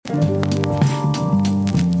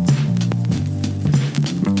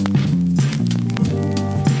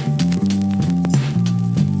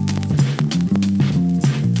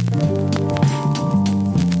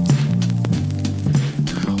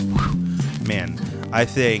man, I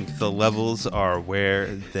think the levels are where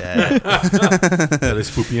that. That is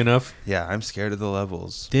spoopy enough. Yeah, I'm scared of the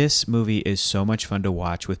levels. This movie is so much fun to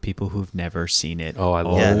watch with people who've never seen it. Oh, I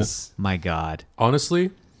love it. Oh Yes. my God.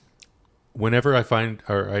 Honestly, whenever I find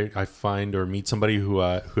or meet somebody who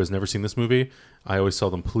has never seen this movie, I always tell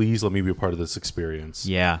them, please let me be a part of this experience.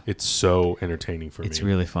 Yeah. It's so entertaining for me. It's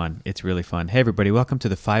really fun. It's really fun. Hey, everybody. Welcome to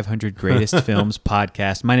the 500 Greatest Films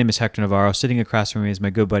podcast. My name is Hector Navarro. Sitting across from me is my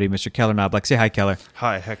good buddy, Mr. Keller Knobloch. Say hi, Keller.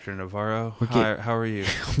 Hi, Hector Navarro. We're Hi, how are you?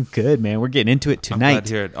 Good, man. We're getting into it I'm glad tonight.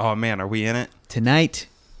 to hear it. Oh, man, are we in it? Tonight,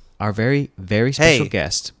 our very, very special Hey.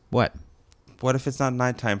 guest. What? What if it's not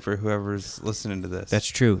nighttime for whoever's listening to this? That's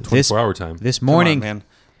true. 24-hour time. This Come on, morning, man.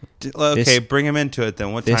 Okay, bring him into it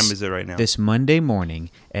then. What time is it right now? This Monday morning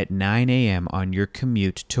at 9 a.m. on your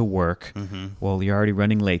commute to work. Mm-hmm. Well, you're already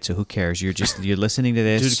running late, so who cares? You're listening to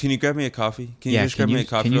this. Dude, can you grab me a coffee? Can you Yeah, just can grab me you- a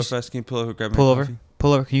coffee can you real s- fast? Can you pull over, grab me Pull a over. coffee?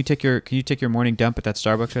 Pull over. Can you take your morning dump at that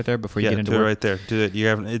Starbucks right there before you Yeah, get into do it work? right there. Do it. You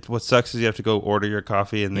have. What sucks is you have to go order your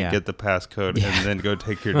coffee and then Yeah. get the passcode Yeah. and then go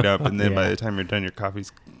take your dump, and then by Yeah. the time you're done, your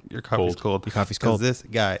coffee's Cold. cold. Your coffee's 'Cause cold. This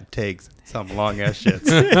guy takes some long ass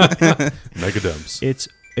shits. Mega dumps.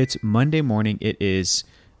 It's Monday morning. It is.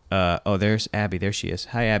 There's Abby. There she is.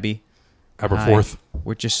 Hi, Abby. Aberforth. Hi.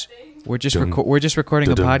 We're just Dun. we're just recording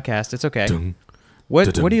a Dun. podcast. It's okay. Dun.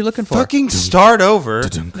 What Dun. are you looking for? Fucking start over.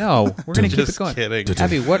 Dun. No, we're gonna keep it Just going. kidding.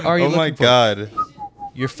 Abby, what are you Oh looking my for? god.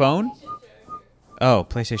 Your phone? Oh,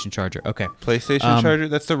 PlayStation charger. Okay. PlayStation charger?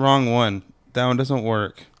 That's the wrong one. That one doesn't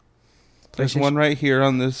work. There's PlayStation- one right here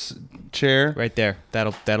on this chair. Right there.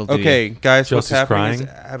 That'll do. Okay, guys, what's Chelsea's happening crying. is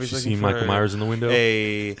Abby's She's looking seen for Michael Myers in the window.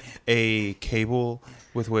 a cable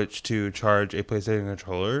with which to charge a PlayStation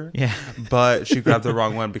controller. Yeah. But she grabbed the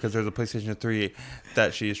wrong one because there's a PlayStation 3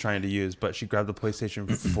 that she is trying to use, but she grabbed the PlayStation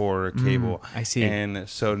 4 cable. I see. And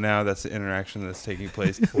so now that's the interaction that's taking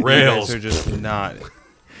place. Rails. You guys are just not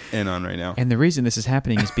in on right now. And the reason this is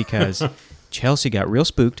happening is because Chelsea got real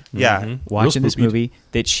spooked Yeah. Mhm. watching Real this spoopied. movie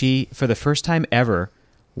that she, for the first time ever,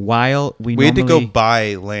 while we had to normally go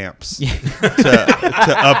buy lamps to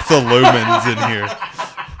up the lumens in here.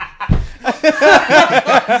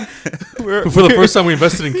 For the first time, we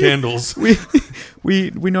invested in candles.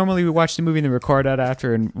 we normally watch the movie and then record out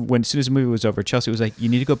after, and as soon as the movie was over, Chelsea was like, "You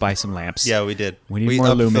need to go buy some lamps." Yeah, we did. We need more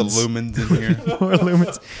upped lumens. the lumens in here. More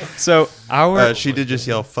lumens. So She did just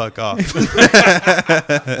yell "fuck off."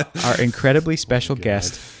 our incredibly special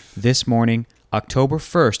guest this morning, October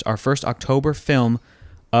 1st, our first October film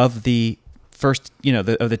of the first,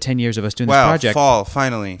 of the 10 years of us doing this Wow, project. fall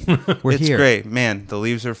finally. We're It's here. great, man. The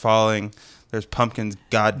leaves are falling. There's pumpkins,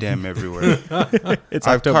 goddamn everywhere. It's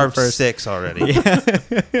I've October carved 1st. 6 already.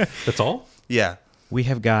 That's all? Yeah. We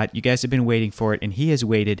have got, you guys have been waiting for it, and he has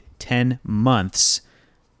waited 10 months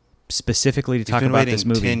specifically to talk You've been about waiting this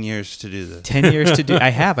movie. 10 years to do this. 10 years to do.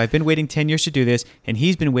 I've been waiting 10 years to do this, and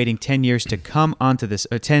he's been waiting 10 years to come onto this,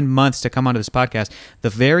 10 months to come onto this podcast. The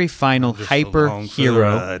very final Just hyper along for the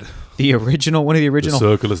hero, ride. the original, one of the The original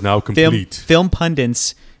circle is now film, complete. film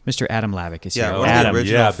pundits, Mr. Adam Lavick is Yeah, here. one Adam, of the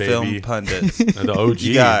original yeah, film baby. pundits. The OG.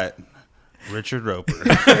 You got Richard Roper.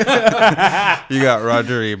 You got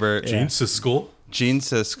Roger Ebert. Gene Siskel. Gene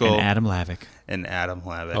Siskel. and Adam Lavick. and Adam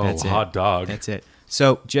Lavick. Oh, That's it. hot dog. That's it.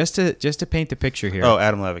 So just to paint the picture here. Oh,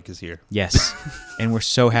 Adam Lavick is here. Yes, and we're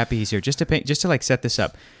so happy he's here. Just to set this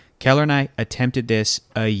up, Keller and I attempted this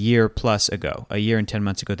a year and 10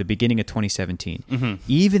 months ago, the beginning of 2017. Mm-hmm.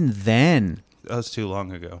 Even then, That was too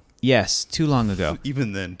long ago. yes, too long ago.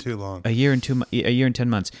 Even then, too long. A year and 10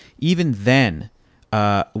 months. Even then,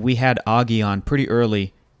 we had Augie on pretty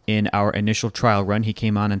early in our initial trial run. He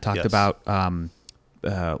came on and talked Yes. about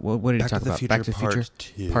what did Back he talk to the about? Future Back to the Part Future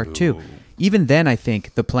Two. Part 2. Even then, I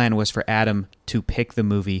think the plan was for Adam to pick the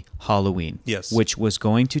movie Halloween. Yes. Which was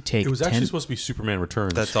going to take It was 10 actually supposed to be Superman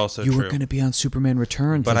Returns. That's also You true. were going to be on Superman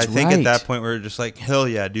Returns. But I that's think right. at that point we were just like, hell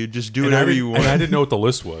yeah, dude, just do And I whatever didn't- you want. And I didn't know what the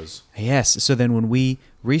list was. Yes. So then when we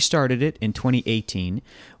restarted it in 2018,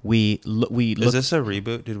 we Is looked. this a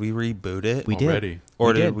reboot? Did we reboot it? We did. Already. Or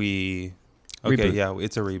we did did. we? Okay, Reboot. yeah,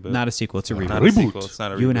 it's a reboot. Not a sequel. It's a reboot. Not a Reboot. sequel. It's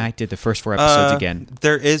not a reboot. You and I did the first 4 episodes again.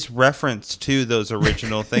 There is reference to those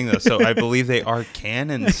original things, though, so I believe they are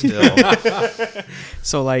canon still.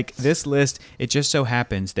 So, like, this list, it just so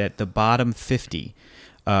happens that the bottom 50,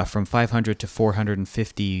 from 500 to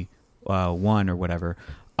 451 or whatever,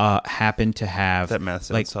 happen to have... That math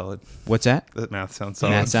sounds like, solid. What's that? That math sounds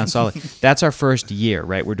solid. That sounds solid. That's our first year,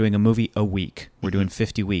 right? We're doing a movie a week. We're doing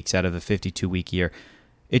 50 weeks out of the 52-week year.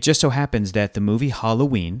 It just so happens that the movie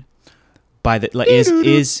Halloween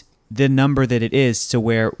is the number that it is, to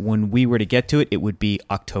where when we were to get to it, it would be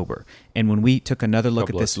October. And when we took another look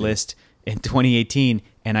God at this bless you. list in 2018,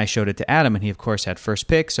 and I showed it to Adam, and he of course had first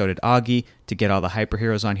pick. So did Augie to get all the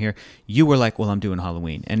hyperheroes on here. You were like, "Well, I'm doing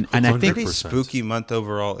Halloween," and I think 100%. spooky month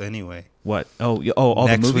overall anyway. what? All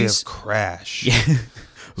Next the we movies. have Crash. Yeah.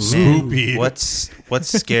 Man, Spoopy. what's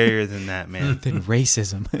scarier than that, man? Than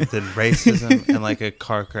racism. Than racism and like a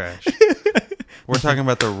car crash. We're talking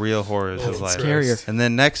about the real horrors of life. Scarier. And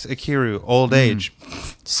then next, Akiru, old age.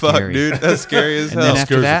 Fuck, Scary. dude, that's scary as And hell. then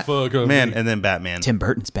after Scares that, the fuck out of Man, me. and then Batman. Tim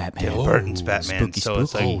Burton's Batman. Oh, Burton's Batman. spooky, so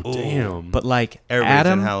it's like, Oh, ooh. damn. But like Everybody's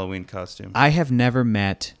Adam, in Halloween costume. I have never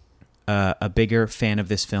met a bigger fan of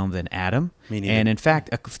this film than Adam. Me neither. And in fact,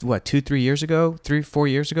 4 years ago,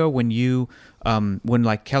 when you, when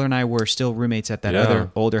like Keller and I were still roommates at that Yeah.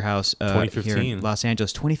 other older house here 2015. in Los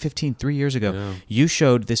Angeles, 2015, 3 years ago, Yeah. you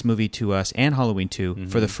showed this movie to us and Halloween 2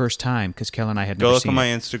 for the first time because Keller and I had Go never look seen on my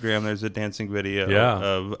it. Instagram. There's a dancing video Yeah.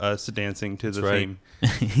 of us dancing to the right.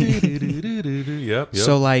 theme. Yep.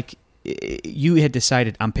 So like you had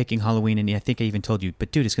decided I'm picking Halloween, and I think I even told you,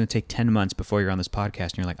 but dude, it's going to take 10 months before you're on this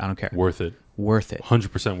podcast, and you're like, I don't care. worth it. Worth it.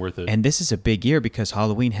 100% worth it. And this is a big year because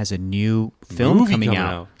Halloween has a new film Movie coming coming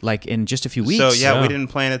out, out. like in just a few weeks. So yeah, Yeah. we didn't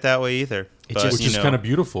plan it that way either. It But, just- Which you is know, kind of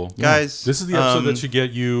beautiful. guys. This is the episode that should get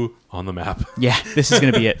you on the map. Yeah, this is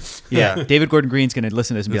going to be it. Yeah. Yeah. David Gordon Green's going to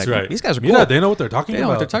listen to this and be That's like, right. these guys are cool. Yeah, they know what they're talking They know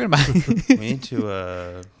about. what they're talking about. we need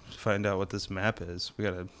to find out what this map is. We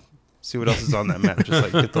gotta see what else is on that map. Just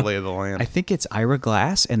like get the lay of the land. I think it's Ira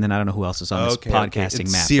Glass, and then I don't know who else is on this podcasting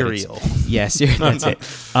It's map. but Serial. Yeah, Serial. That's it.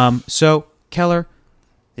 So, Keller,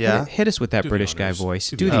 Yeah. hit us with that Do the British guy honors. voice.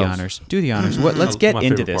 Do Do the the honors. honors. Do the honors. Let's get My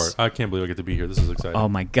into favorite this. part. I can't believe I get to be here. This is exciting. Oh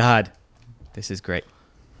my God, this is great.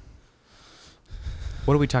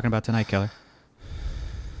 What are we talking about tonight, Keller?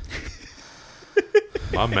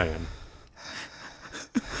 My man.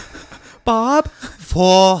 Bob.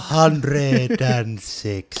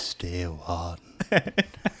 461.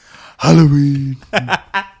 Halloween.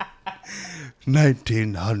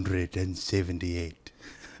 1978.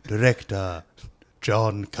 Director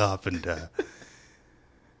John Carpenter.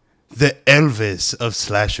 The Elvis of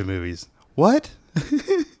slasher movies. What?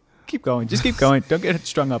 Keep going. Just keep going. Don't get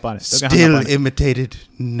strung up on it. Don't get hung Still up on it. imitated,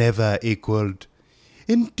 never equaled.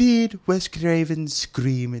 Indeed, Wes Craven's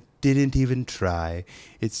Scream didn't even try.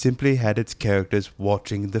 It simply had its characters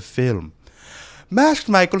watching the film. Masked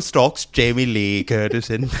Michael stalks Jamie Lee Curtis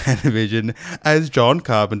in Panavision as John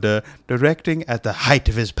Carpenter, directing at the height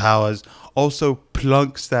of his powers, also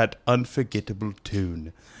plunks that unforgettable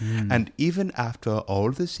tune. And even after all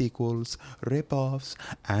the sequels, rip-offs,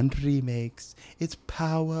 and remakes, its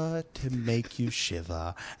power to make you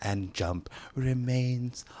shiver and jump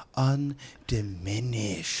remains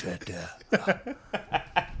undiminished.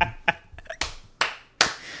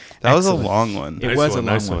 That was a Excellent. long one. It Nice was one, a long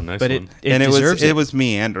nice one, one, nice but one. it And deserves it was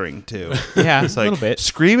meandering too. Yeah, It's a like little bit.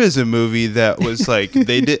 Scream is a movie that was like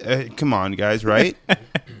they did. Come on, guys, right?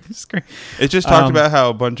 Scream. It just talked about how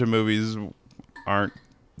a bunch of movies aren't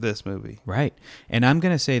this movie. Right. And I'm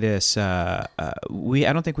going to say this. I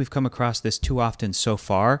don't think we've come across this too often so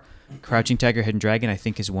far. Crouching Tiger, Hidden Dragon, I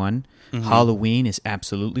think, is one. Halloween is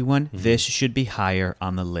absolutely one. This should be higher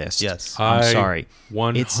on the list. Yes. I'm sorry.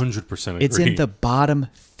 100% agree. It's in the bottom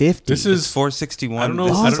 50. This is- It's 461. I don't know.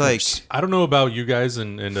 This I is don't, like I don't know about you guys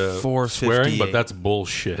and swearing, 458. but that's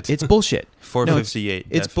bullshit. It's bullshit. 458.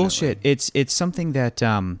 It's bullshit. It's something that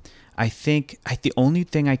I think the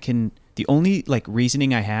only like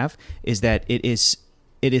reasoning I have is that it is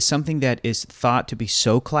something that is thought to be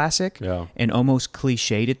so classic Yeah. and almost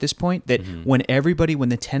cliched at this point that when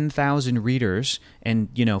the 10,000 readers and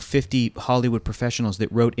 50 Hollywood professionals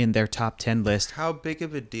that wrote in their top 10 list. How big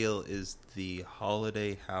of a deal is the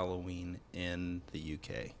holiday Halloween in the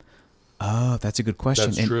UK? Oh, that's a good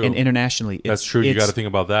question. That's true. And internationally, That's true. You got to think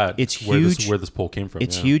about that. it's where huge. where this poll came from.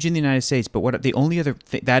 It's yeah. huge in the United States, but what the only other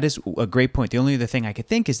that is a great point. The only other thing I could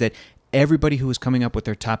think is that everybody who was coming up with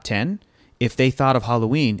their top 10, if they thought of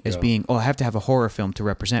Halloween as Yeah. being, I have to have a horror film to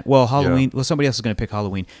represent. Well, Halloween. Well, somebody else is going to pick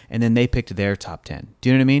Halloween, and then they picked their top 10. Do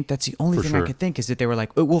you know what I mean? That's the only For thing I sure. could think is that they were like,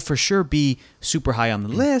 it will for sure be super high on the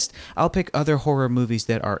list. I'll pick other horror movies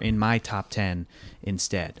that are in my top 10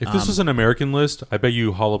 instead. If this was an American list, I bet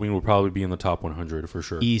you Halloween would probably be in the top 100 for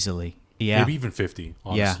sure. easily, yeah, Maybe even 50,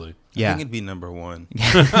 honestly. I yeah. think it'd be number one.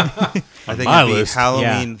 I think my it'd be list.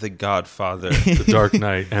 Halloween, Yeah. The Godfather. The Dark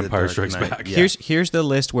Knight, Empire Dark Strikes Knight, Back. yeah. Here's the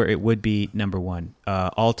list where it would be number one.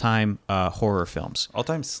 All-time horror films.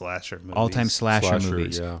 All-time slasher movies. All-time slasher Slasher,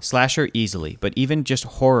 movies. yeah. Slasher easily, but even just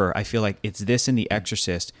horror, I feel like it's this and The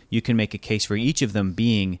Exorcist. You can make a case for each of them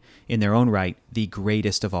being, in their own right, the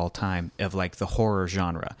greatest of all time of like the horror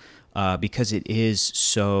genre, because it is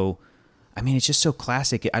so I mean, it's just so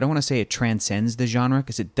classic. I don't want to say it transcends the genre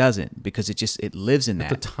because it doesn't, because it lives in At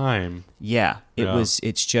that. the time, Yeah,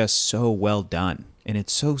 it's just so well done, and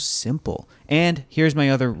it's so simple. And here's my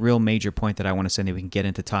other real major point that I want to say, that we can get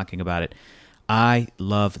into talking about it. I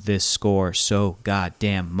love this score so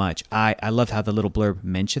goddamn much. I loved how the little blurb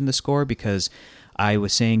mentioned the score, because I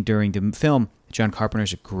was saying during the film, John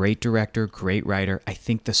Carpenter's a great director, great writer. I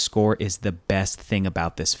think the score is the best thing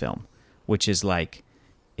about this film, which is like,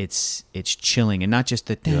 it's chilling, and not just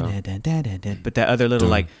the but that other little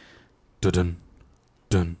like dun dun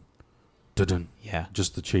dun dun. Yeah,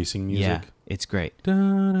 just the chasing music. Yeah, it's great.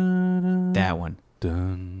 Dun, dun, dun, That one.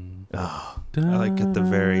 dun, Oh, dun, I like at the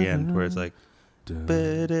very end where it's like, dun.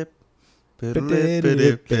 "Ba-dip,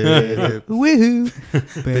 woohoo!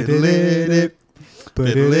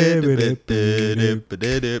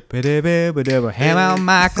 Ham on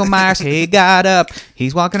Michael Myers, he got up.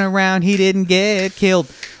 He's walking around. He didn't get killed.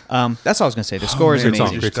 That's all I was gonna say. The score is great song,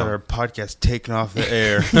 amazing We just got song. our podcast taken off the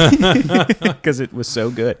air. because it was so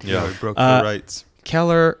good. Yeah. We broke the rights.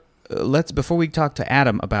 Keller, let's before we talk to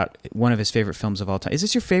Adam about one of his favorite films of all time. Is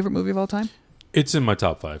this your favorite movie of all time? It's in my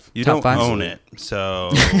top 5. You Top don't five? own it, so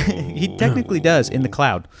He technically does in the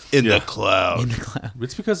cloud. in Yeah. the cloud. In the cloud.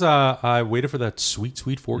 It's because I waited for that sweet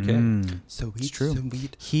 4K. So It's true.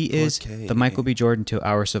 sweet. He is 4K. the Michael B. Jordan to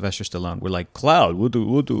our Sylvester Stallone. We're like, cloud. We'll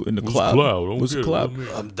do in the cloud. What's the cloud?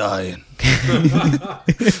 I'm dying.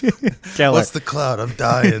 Keller. What's the cloud? I'm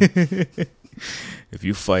dying. If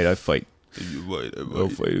you fight, I fight. You wait, I'll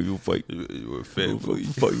fight. You fight. You're a You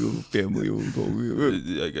fight your family.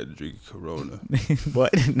 I got to drink Corona.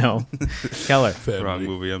 What? No. Keller, Wrong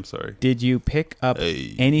movie. I'm sorry. did you pick up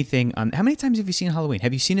Hey. anything on? How many times have you seen Halloween?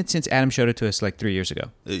 Have you seen it since Adam showed it to us like 3 years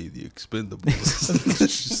ago? Hey, the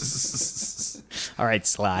Expendables. All right,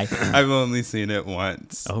 Sly. I've only seen it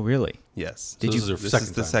once. Oh, really? Yes. Did So you? this is your This second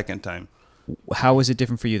is the time. second time. How was it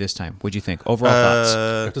different for you this time? What'd you think? Overall thoughts?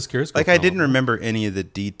 Got the scares Like going I didn't on. remember any of the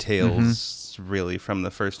details Mm-hmm. really from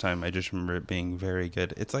the first time. I just remember it being very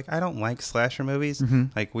good. It's like I don't like slasher movies. Mm-hmm.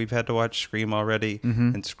 Like we've had to watch Scream already,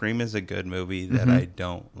 and Scream is a good movie that I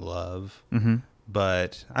don't love. Mm-hmm.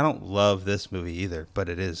 But I don't love this movie either. But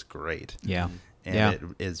it is great, Yeah. and Yeah. it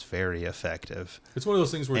is very effective. It's one of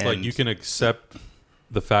those things where like And- you can accept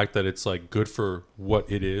the fact that it's like good for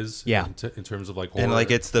what it is. Yeah. In terms of like horror And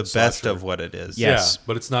like it's the and best slasher. of what it is. Yes. Yeah,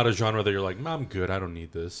 but it's not a genre that you're like, I'm good. I don't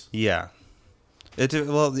need this. Yeah. It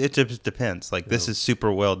just depends. Like this is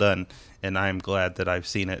super well done, and I'm glad that I've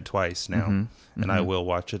seen it twice now, and I will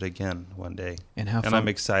watch it again one day. And how And fun. I'm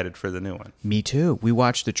excited for the new one. Me too. We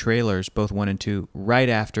watched the trailers, both 1 and 2, right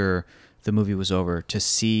after the movie was over to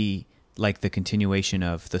see like the continuation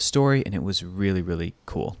of the story, and it was really, really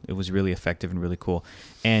cool. It was really effective and really cool.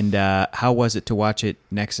 And how was it to watch it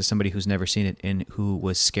next to somebody who's never seen it and who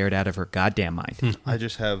was scared out of her goddamn mind? I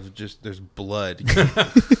there's blood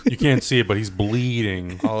You can't see it, but he's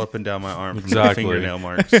bleeding. all up and down my arm from Exactly. fingernail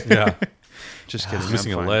marks. Yeah, Just kidding. he's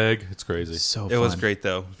missing I'm a fine. leg. It's crazy. So It was fun. great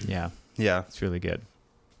though. Yeah, Yeah. it's really good.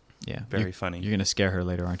 Yeah, Very You're- funny. You're gonna scare her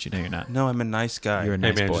later, aren't you? No, you're not. No, I'm a nice guy. You're a Hey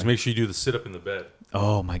nice man, boy. just make sure you do the sit up in the bed.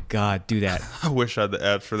 Oh my God, do that. I wish I had the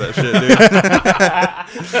abs for that shit, dude.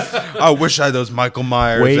 I wish I had those Michael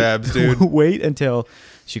Myers abs, dude. Wait until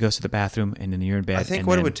she goes to the bathroom and then you're in bed. I think and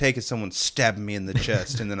what it then would take is someone stabbing me in the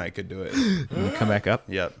chest, and then I could do it. you come back up.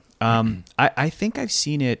 Yep. I think I've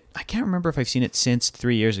seen it. I can't remember if I've seen it since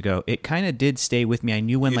 3 years ago. It kind of did stay with me. I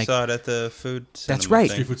knew when You like saw it at the food cinema that's right.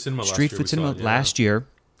 thing? Street Food Cinema. Street last year Food we Cinema saw it, yeah. last year.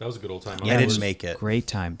 That was a good old time. I Yeah, it didn't was make it. Great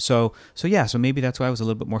time. So maybe that's why I was a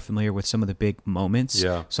little bit more familiar with some of the big moments.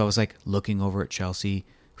 Yeah. So I was like looking over at Chelsea,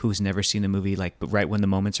 who's never seen the movie, like but right when the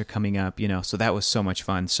moments are coming up, you know. So that was so much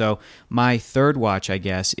fun. So my third watch, I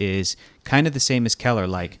guess, is kind of the same as Keller.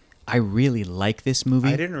 Like I really like this movie.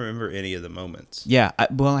 I didn't remember any of the moments. Yeah. I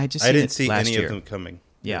just I seen didn't it see last any year. of them coming.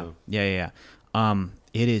 Yeah.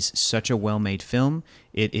 It is such a well-made film.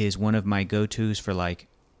 It is one of my go-tos for like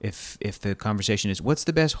if the conversation is what's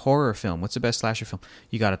the best horror film, what's the best slasher film,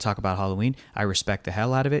 you got to talk about Halloween. I respect the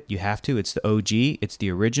hell out of it. You have to. It's the OG. It's the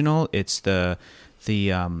original. It's the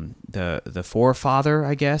forefather,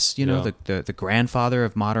 I guess. You know, Yeah. the grandfather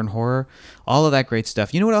of modern horror. All of that great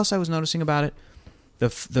stuff. You know what else I was noticing about it?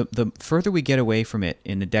 The further we get away from it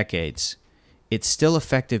in the decades, it's still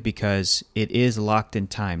effective because it is locked in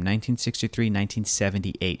time, 1963,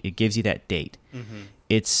 1978. It gives you that date.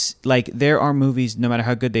 It's like there are movies, no matter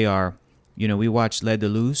how good they are, you know, we watched Les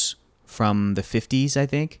Deleuze from the 50s, I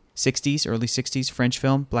think, 60s, early 60s, French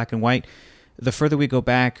film, black and white. The further we go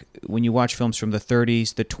back, when you watch films from the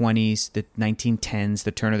 30s, the 20s, the 1910s,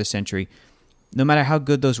 the turn of the century, no matter how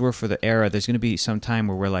good those were for the era, there's going to be some time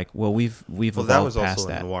where we're like, well, we've Well, evolved that was past also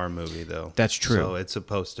that. a noir movie, though. That's true. So it's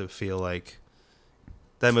supposed to feel like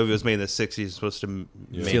that movie was made in the 60s. It's supposed to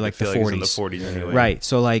Feel like the it's in the 40s. 40s anyway. Right.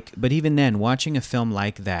 So like, but even then, watching a film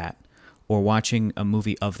like that, or watching a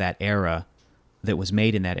movie of that era, that was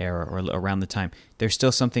made in that era or around the time, there's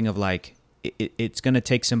still something of like, it's going to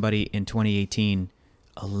take somebody in 2018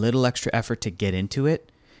 a little extra effort to get into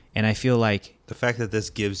it, and I feel like The fact that this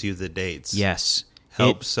gives you the dates yes,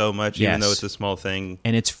 helps so much, even though yes. it's a small thing.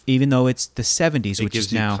 and it's even though it's the 70s, It which gives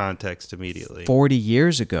is you now context immediately. 40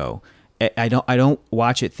 years ago. I don't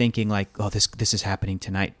watch it thinking like, oh, this is happening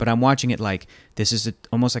tonight, but I'm watching it like this is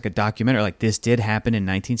almost like a documentary. Like, this did happen in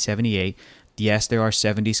 1978. Yes, there are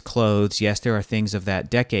 70s clothes. Yes, there are things of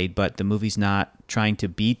that decade, but the movie's not trying to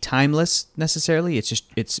be timeless necessarily. It's just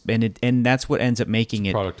and that's what ends up making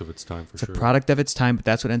it Product of its time, for it's sure. a product of its time, but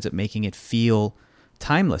that's what ends up making it feel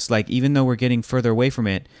timeless. Like, even though we're getting further away from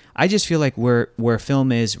it, I just feel like where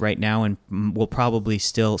film is right now, and will probably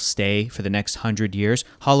still stay for the next 100 years,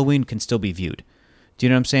 Halloween can still be viewed. Do you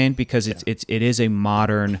know what I'm saying? Because it is a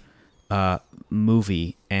modern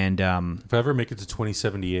movie, and If I ever make it to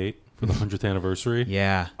 2078 for the 100th anniversary,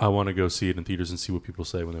 yeah, I want to go see it in theaters and see what people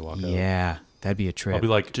say when they walk out. yeah, that'd be a trip. I'll be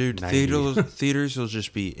like, Dude, 90. theaters will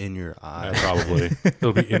just be in your Yeah, eye. probably.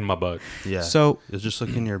 It'll be in my butt. Yeah. So you'll just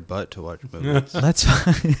look in your butt to watch movies. let's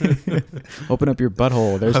open up your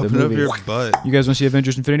butthole. There's Open the up movie. your butt. You guys want to see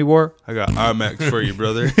Avengers: Infinity War? I got IMAX for you,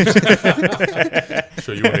 brother.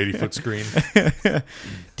 Show you an 80-foot screen.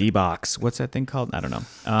 D-Box. What's that thing called? I don't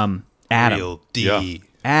know. Adam. Real D. Yeah.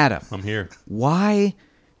 Adam. I'm here. Why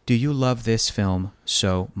do you love this film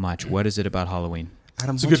so much? What is it about Halloween?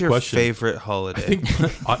 Adam, It's a what's good your question. favorite holiday? I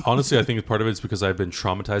think, honestly, I think part of it is because I've been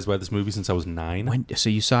traumatized by this movie since I was 9. So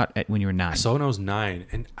you saw it when you were 9. I saw it when I was 9,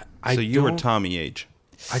 and I so you were don't- Tommy age.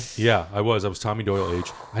 Yeah, I was. I was Tommy Doyle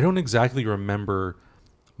age. I don't exactly remember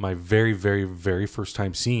my very, very, very first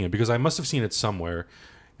time seeing it because I must have seen it somewhere.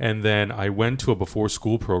 And then I went to a before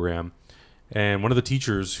school program, and one of the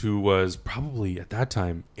teachers, who was probably at that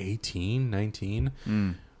time 18, 19,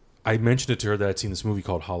 I mentioned it to her that I'd seen this movie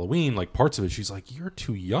called Halloween, like parts of it. She's like, "You're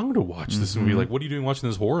too young to watch this movie. Like, what are you doing watching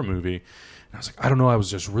this horror movie?" And I was like, "I don't know. I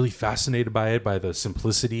was just really fascinated by it, by the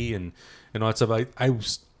simplicity and all that stuff."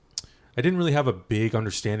 I didn't really have a big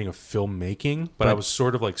understanding of filmmaking, but I was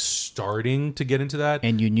sort of like starting to get into that.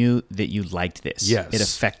 And you knew that you liked this. Yes. It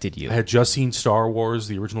affected you. I had just seen Star Wars.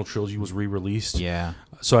 The original trilogy was re-released. Yeah.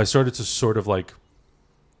 So I started to sort of like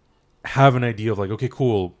have an idea of like, okay,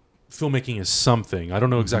 cool, filmmaking is something. I don't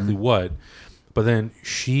know exactly what. But then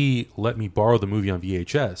she let me borrow the movie on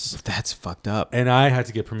VHS. That's fucked up. And I had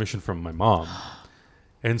to get permission from my mom.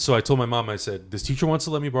 And so I told my mom, I said, this teacher wants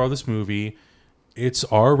to let me borrow this movie. It's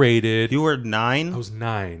R-rated. You were 9? I was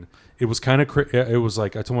 9. It was kind of it was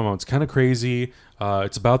like, I told my mom, it's kind of crazy.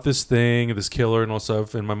 It's about this thing, this killer and all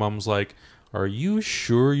stuff. And my mom was like, are you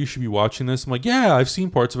sure you should be watching this? I'm like, yeah, I've seen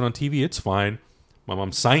parts of it on TV. It's fine. My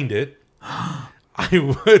mom signed it. I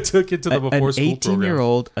took it to the before school program. An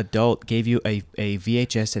 18-year-old adult gave you a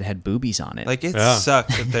VHS that had boobies on it. Like, it Yeah.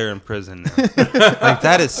 sucks that they're in prison now. Like,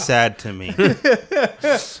 that is sad to me.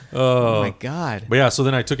 oh my God. But yeah, so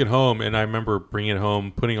then I took it home, and I remember bringing it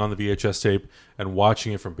home, putting on the VHS tape, and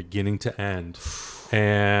watching it from beginning to end.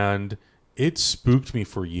 And it spooked me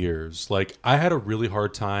for years. Like, I had a really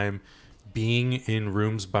hard time being in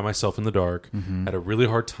rooms by myself in the dark. Had a really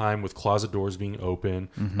hard time with closet doors being open.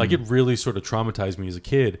 Like, it really sort of traumatized me as a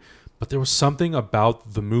kid. But there was something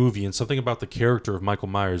about the movie and something about the character of Michael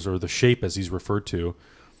Myers, or the Shape as he's referred to,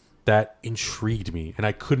 that intrigued me, and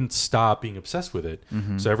I couldn't stop being obsessed with it.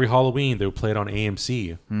 So every Halloween, they would play it on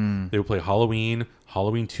AMC. They would play Halloween,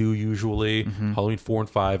 Halloween 2 usually, Halloween 4 and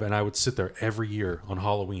 5, and I would sit there every year on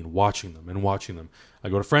Halloween watching them and watching them. I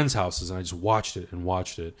go to friends' houses, and I just watched it and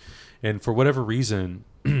watched it. And for whatever reason,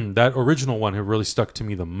 that original one had really stuck to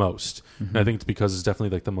me the most. And I think it's because it's definitely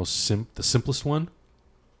like the simplest one.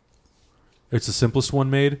 It's the simplest one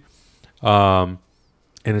made. And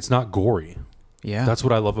it's not gory. Yeah. That's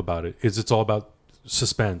what I love about it. Is it's all about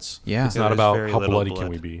suspense. Yeah. It's not There's about very how little bloody blood. can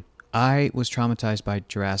we be. I was traumatized by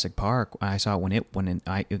Jurassic Park. I saw it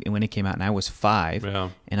when it came out, and I was 5. Yeah.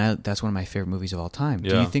 And that's one of my favorite movies of all time. Do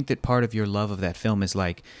Yeah. you think that part of your love of that film is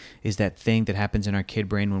that thing that happens in our kid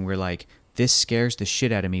brain when we're like, this scares the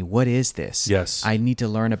shit out of me. What is this? Yes. I need to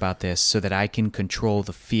learn about this so that I can control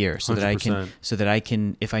the fear, so that 100%. I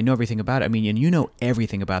can, if I know everything about it. I mean, and you know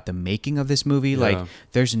everything about the making of this movie. Like,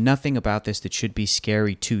 there's nothing about this that should be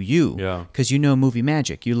scary to you. Yeah. Because you know movie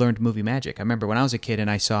magic. You learned movie magic. I remember when I was a kid and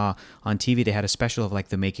I saw on TV they had a special of like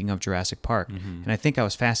the making of Jurassic Park, and I think I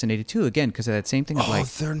was fascinated too. Again, because of that same thing of like,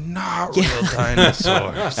 they're not real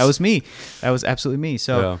dinosaurs. that was me. That was absolutely me.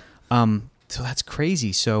 So, so that's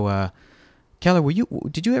crazy. So, Keller,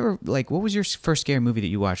 did you ever, like, what was your first scary movie that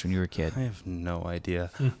you watched when you were a kid? I have no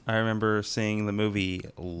idea. I remember seeing the movie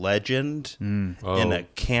Legend in a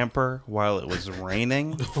camper while it was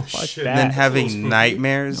raining. Shit. And then having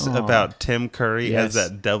nightmares about Tim Curry as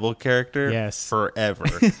that devil character forever.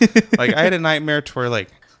 Like, I had a nightmare to where, like,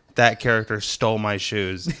 that character stole my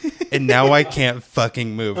shoes, and now I can't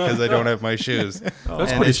fucking move because I don't have my shoes. That's and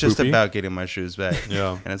pretty it's just spooky. about getting my shoes back.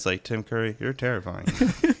 Yeah. And it's like, Tim Curry, you're terrifying.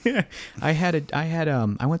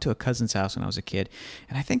 I went to a cousin's house when I was a kid,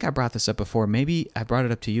 and I think I brought this up before. Maybe I brought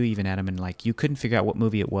it up to you even, Adam, and like you couldn't figure out what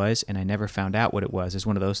movie it was, and I never found out what it was. It's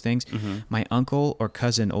one of those things. My uncle or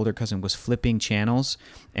older cousin was flipping channels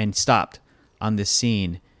and stopped on this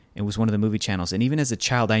scene. It was one of the movie channels. And even as a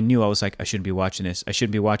child, I knew, I was like, I shouldn't be watching this. I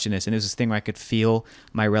shouldn't be watching this. And it was this thing where I could feel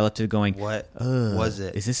my relative going, What was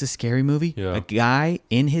it? Is this a scary movie? Yeah. A guy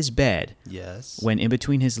in his bed Yes. went in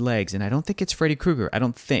between his legs. And I don't think it's Freddy Krueger. I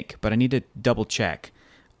don't think, but I need to double check.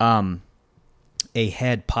 A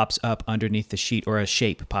head pops up underneath the sheet, or a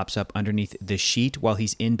shape pops up underneath the sheet while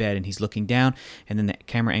he's in bed and he's looking down, and then the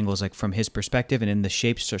camera angle is like from his perspective, and then the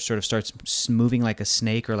shape sort of starts moving like a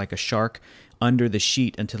snake or like a shark under the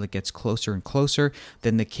sheet until it gets closer and closer.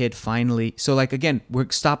 Then the kid finally, so like again, we're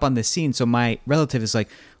stop on this scene, so my relative is like,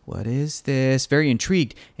 what is this? Very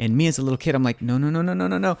intrigued. And me as a little kid, I'm like,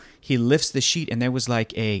 no. He lifts the sheet, and there was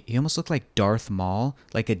like he almost looked like Darth Maul,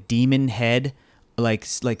 like a demon head, like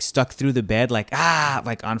stuck through the bed, like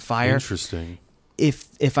on fire. Interesting.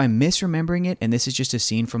 If I'm misremembering it, and this is just a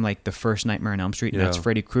scene from like the first Nightmare on Elm Street, and that's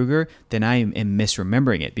Freddy Krueger, then I am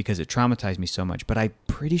misremembering it because it traumatized me so much. But I'm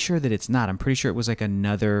pretty sure that it's not. I'm pretty sure it was like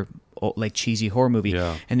another like cheesy horror movie.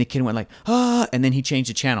 Yeah. And the kid went like, and then he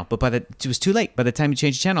changed the channel. But it was too late. By the time he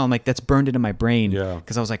changed the channel, I'm like, that's burned into my brain. Yeah.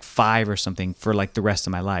 Because I was like 5 or something for like the rest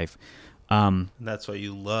of my life. And that's why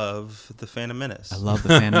you love the Phantom Menace. I love the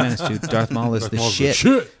Phantom Menace, dude. Darth Maul is the Maul's shit.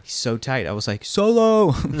 He's so tight. I was like,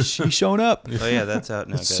 Solo, he's showing up. Oh yeah, that's out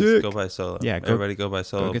now, guys. Sick. Go buy Solo. Yeah, everybody go buy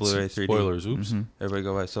Solo. go get Blu-ray 3D. Spoilers. Oops. Everybody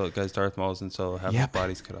go buy Solo, guys. Darth Maul's in Solo. Half his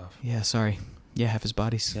body's cut off. Yeah, sorry. Yeah, half his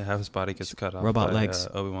body's. Yeah, half his body gets cut off. Robot by, legs.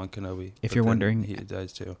 Obi-Wan Kenobi. If But you're then wondering- he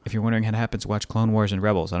dies too. If you're wondering how it happens, watch Clone Wars and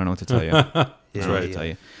Rebels. I don't know what to tell you. Yeah, what to tell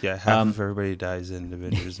you. Yeah, half of everybody dies in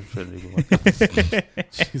Avengers Infinity War.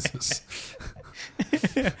 Jesus.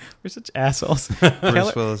 We're such assholes.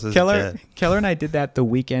 Bruce Willis is dead. Keller and I did that the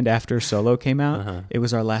weekend after Solo came out. It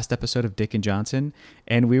was our last episode of Dick and Johnson,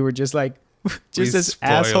 and we were just like, just We as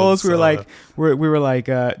spoiled assholes. We were Solo. like, we were like,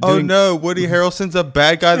 Oh doing, no, Woody Harrelson's a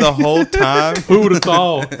bad guy the whole time. Who would have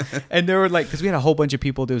thought? and there were like, because we had a whole bunch of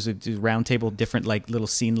people. There was a round table, different like little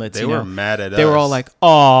scenelets. They you were know? mad at us. They were all like,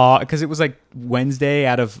 "Aw," because it was like Wednesday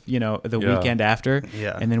out of the Yeah. weekend after.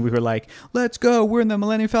 Yeah. And then we were like, "Let's go! We're in the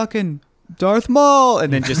Millennium Falcon, Darth Maul,"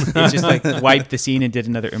 and then it just like wiped the scene and did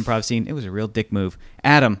another improv scene. It was a real dick move.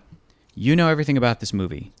 Adam, you know everything about this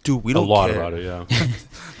movie. dude, we A don't lot care. about it, yeah.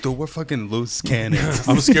 Dude, we're fucking loose cannons.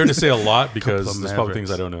 I'm scared to say a lot because Couple of there's probably Mavericks.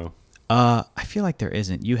 things I don't know. I feel like there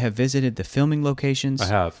isn't. You have visited the filming locations. I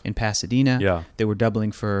have. In Pasadena. Yeah. They were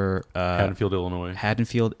doubling for Haddonfield, Illinois,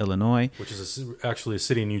 Haddonfield, Illinois. which is actually a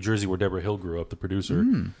city in New Jersey where Deborah Hill grew up, the producer.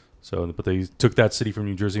 Hmm. So, but they took that city from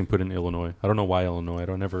New Jersey and put it in Illinois. I don't know why Illinois. I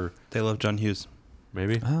don't ever. They love John Hughes.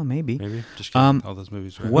 Maybe. Oh, maybe. Just kidding. All those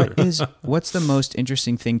movies. Right? What's the most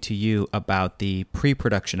interesting thing to you about the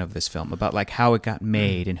pre-production of this film? About like how it got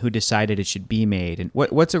made and who decided it should be made, and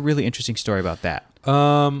what's a really interesting story about that?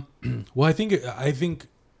 Well, I think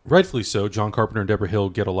rightfully so. John Carpenter and Deborah Hill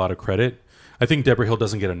get a lot of credit. I think Deborah Hill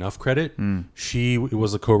doesn't get enough credit. She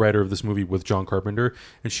was a co-writer of this movie with John Carpenter,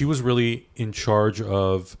 and she was really in charge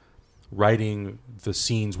of writing the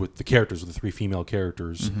scenes with the characters, with the 3 female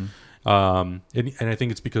characters. And I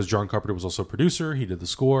think it's because John Carpenter was also a producer. He did the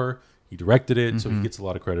score, he directed it, so he gets a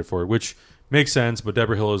lot of credit for it, which makes sense. But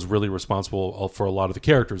Deborah Hill is really responsible for a lot of the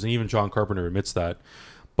characters, and even John Carpenter admits that.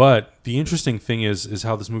 But the interesting thing is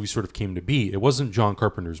how this movie sort of came to be. It wasn't John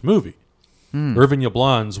Carpenter's movie. Irvin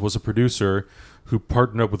Yablans was a producer who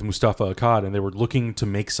partnered up with Mustafa Akkad, and they were looking to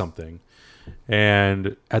make something.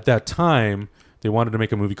 And at that time, they wanted to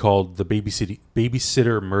make a movie called The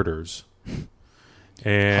Babysitter Murders.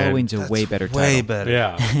 And Halloween's a That's way better title. Way better.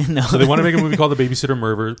 yeah. No. So they want to make a movie called The Babysitter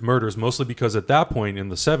Murders, mostly because at that point in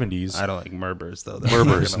the 70s, I don't like Murbers though. That's not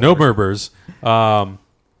Murbers, gonna no work. Murbers,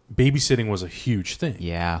 babysitting was a huge thing.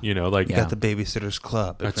 Yeah. You know, like You got the Babysitters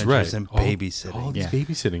Club. that's Adventures right. in All babysitting. these Yeah.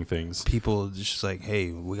 babysitting things. People just like,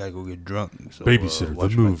 hey, we gotta go get drunk. So, Babysitter, the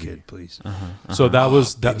watch movie. my kid, please. So that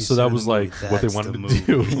was that. So that Babysitter was the like movie, what they that's wanted the to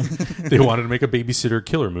do. movie. They wanted to make a babysitter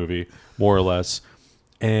killer movie, more or less.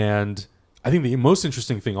 And I think the most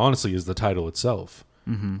interesting thing, honestly, is the title itself.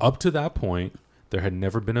 Up to that point, there had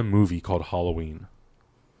never been a movie called Halloween.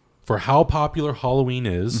 For how popular Halloween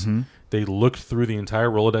is, they looked through the entire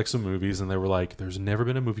Rolodex of movies and they were like, there's never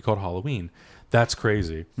been a movie called Halloween. That's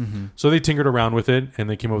crazy. So they tinkered around with it and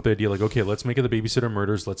they came up with the idea like, okay, let's make it The Babysitter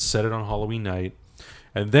Murders. Let's set it on Halloween night.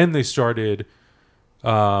 And then they started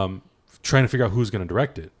trying to figure out who's going to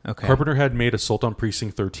direct it. Okay. Carpenter had made Assault on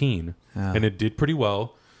Precinct 13 Oh. and it did pretty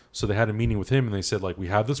well. So they had a meeting with him and they said, like, we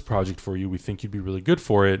have this project for you. We think you'd be really good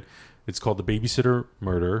for it. It's called The Babysitter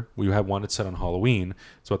Murder. We have one that's set on Halloween.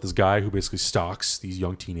 It's about this guy who basically stalks these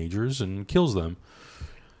young teenagers and kills them.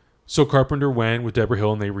 So Carpenter went with Deborah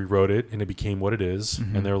Hill and they rewrote it and it became what it is.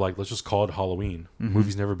 And they were like, let's just call it Halloween. The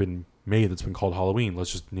movie's never been made that's been called Halloween.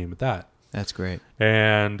 Let's just name it that. That's great.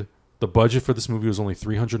 And the budget for this movie was only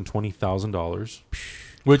 $320,000,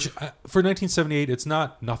 which for 1978, it's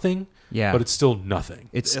not nothing, Yeah. but it's still nothing.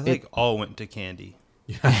 It's It like all went to candy.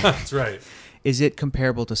 Yeah, that's right. Is it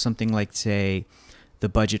comparable to something like, say, the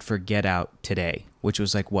budget for Get Out today, which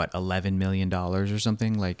was like what, $11 million or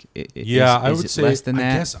something? Like, Yeah, is I would it say less than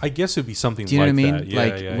that. I guess it'd be something. Do you know like what I mean? That. Yeah,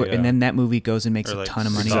 like, yeah, and then that movie goes and makes Or a like ton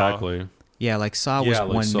of money. Saw. exactly. Yeah, like Saw was Yeah,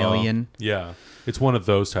 like 1 Saw. million. Yeah, it's one of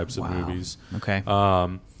those types of Wow. movies. Okay.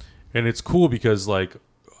 And it's cool because, like,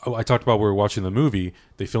 I talked about, we were watching the movie.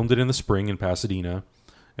 They filmed it in the spring in Pasadena,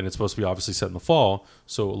 and it's supposed to be obviously set in the fall.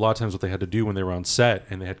 So a lot of times what they had to do when they were on set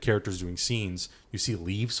and they had characters doing scenes, you see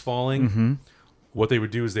leaves falling. What they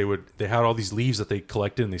would do is they had all these leaves that they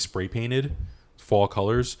collected and they spray painted fall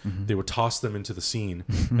colors. They would toss them into the scene,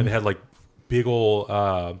 and they had like big old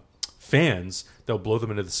fans that would blow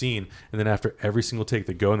them into the scene. And then after every single take,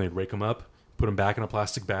 they'd go and they'd rake them up, put them back in a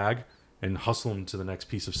plastic bag, and hustle them to the next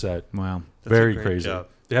piece of set. Wow. That's a Very great crazy. job.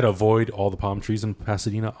 They had to avoid all the palm trees in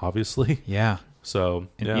Pasadena, obviously. Yeah. So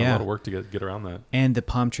yeah, a Yeah. lot of work to get around that. And the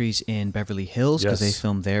palm trees in Beverly Hills, because Yes. they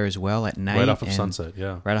filmed there as well at night. Right off of and Sunset,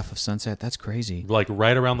 yeah. Right off of Sunset. That's crazy. Like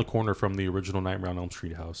right around the corner from the original Nightmare on Elm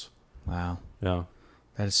Street house. Wow. Yeah.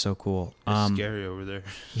 That is so cool. It's scary over there.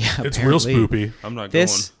 Yeah, It's real apparently. spoopy. I'm not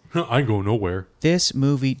This I ain't going nowhere. this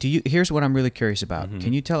movie, here's what I'm really curious about. Mm-hmm.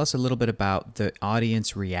 Can you tell us a little bit about the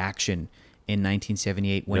audience reaction in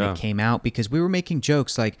 1978 when Yeah. it came out? Because we were making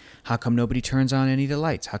jokes like, how come nobody turns on any of the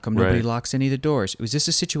lights? How come nobody Right. locks any of the doors? Was this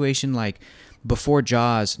a situation like before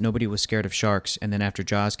Jaws, nobody was scared of sharks, and then after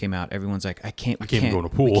Jaws came out, everyone's like, I can't go in a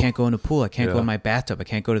pool. We can't go in a pool. I can't go Yeah. in my bathtub. I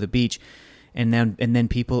can't go to the beach. And then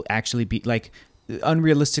people actually be like,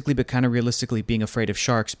 unrealistically but kind of realistically, being afraid of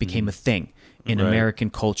sharks became a thing in Right. American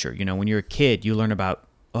culture. You know, when you're a kid, you learn about,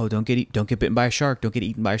 oh, don't get bitten by a shark, don't get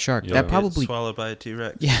eaten by a shark. Yeah. That Get probably swallowed by a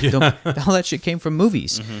T-Rex. yeah, all that shit came from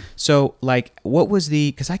movies. So like, what was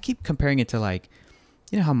because I keep comparing it to like,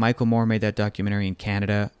 you know how Michael Moore made that documentary in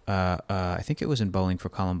Canada? I think it was in Bowling for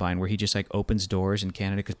Columbine, where he just like opens doors in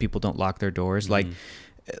Canada because people don't lock their doors. Like,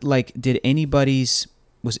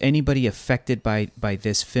 was anybody affected by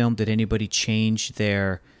this film? Did anybody change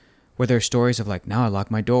were there stories of like, now I lock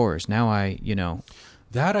my doors, now I,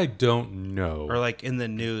 That I don't know. Or like in the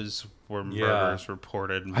news where Yeah. murders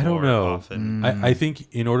reported more I don't know. often. I think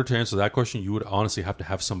in order to answer that question, you would honestly have to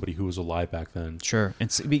have somebody who was alive back then. sure,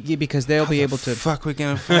 and because they'll be able to. Fuck, we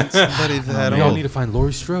gonna find somebody that We all old. need to find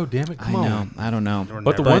Laurie Strode. Damn it, I come know, on. I don't know. We're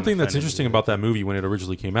But the never one gonna thing that's find interesting anybody. about that movie when it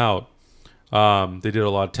originally came out, they did a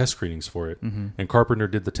lot of test screenings for it, and Carpenter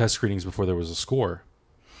did the test screenings before there was a score.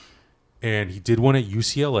 And he did one at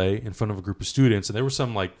UCLA in front of a group of students, and there were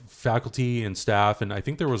some like faculty and staff, and I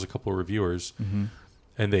think there was a couple of reviewers,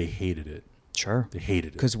 and they hated it. Sure, They hated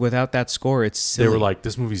it. because without that score, it's silly. They were like,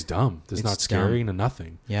 "This movie's dumb. This is It's not scary dumb. and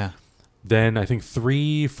nothing." yeah, Then I think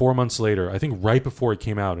 3-4 months later, I think right before it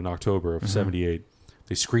came out in October of '78,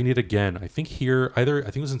 they screened it again. I think here, I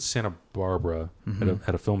think it was in Santa Barbara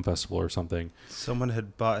at a film festival or something. Someone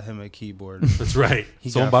had bought him a keyboard. That's right. He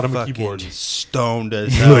Someone got bought him a fucking keyboard. Stoned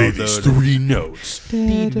as hell, Play these dude. 3 notes.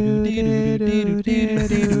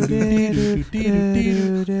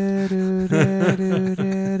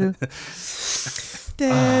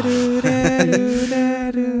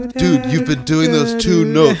 Dude, you've been doing those 2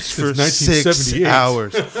 notes for Since 6 1978.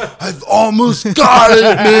 hours. I've almost got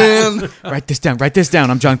it, man. Write this down.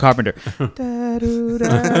 I'm John Carpenter.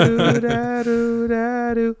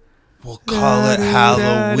 We'll call it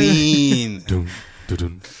Halloween. Dun, dun,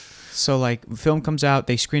 dun. So like, film comes out,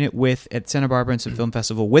 they screen it at Santa Barbara Instant Film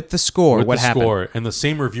Festival with the score. With What the happened? score, and the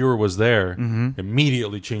same reviewer was there.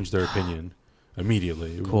 Immediately changed their opinion.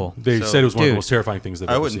 Immediately. Cool. They So- said it was one of the Dude. most terrifying things they've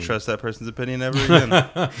I ever wouldn't seen. trust that person's opinion ever again.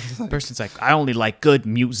 The person's like, I only like good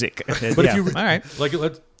music. But Yeah, if you all right. like, we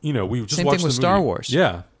just Same watched thing with the Star movie. Wars.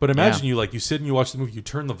 Yeah, but imagine you sit and you watch the movie, you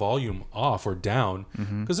turn the volume off or down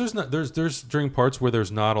Mm-hmm. because there's during parts where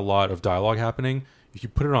there's not a lot of dialogue happening. If you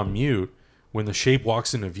put it on mute, when the shape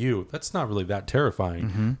walks into view, that's not really that terrifying.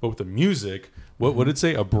 Mm-hmm. But with the music, what would it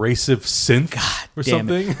say? Abrasive synth or Damn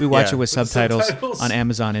something? it. We watch Yeah. it with subtitles, subtitles. on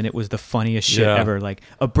Amazon, and it was the funniest shit Yeah. ever. Like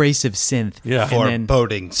abrasive synth. Yeah. And then,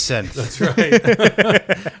 Foreboding sense. That's right.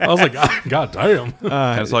 I was like, God damn.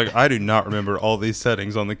 And it's like, I do not remember all these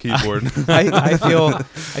settings on the keyboard. I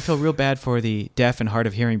feel real bad for the deaf and hard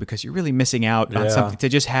of hearing because you're really missing out on Yeah. something. To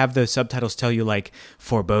just have the subtitles tell you like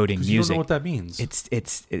foreboding 'Cause you don't music. know what that means.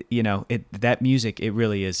 That music, it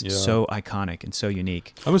really is Yeah. so iconic and so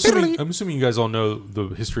unique. I'm assuming you guys all know the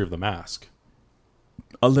history of The Mask.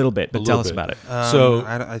 A little bit, but A tell little us bit. about it. So-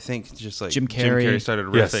 I think just like Jim Carrey. started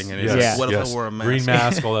Yes, riffing, and yes, he's Yeah. like, "What yes. if I wore a mask?" Green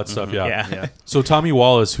mask, all that stuff. Yeah. Yeah. Yeah. So Tommy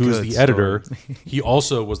Wallace, who is Good the editor, story. he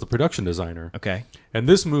also was the production designer. Okay. And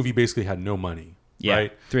this movie basically had no money. Yeah,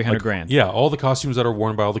 Right? 300 grand. Yeah, all the costumes that are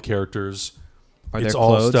worn by all the characters. Are It's there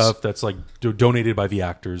all clothes? stuff that's like donated by the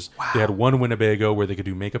actors. They had one Winnebago where they could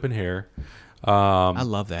do makeup and hair. I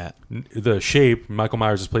love that. The shape, Michael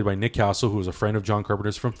Myers is played by Nick Castle, who was a friend of John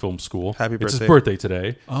Carpenter's from film school. Happy It's his birthday. birthday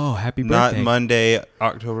today. Oh, happy Not birthday. Monday,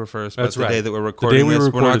 October 1st, but That's the right. day that we're The recording day we this. We're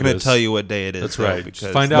not recorded going to this. tell you what day it is. That's though, right. Because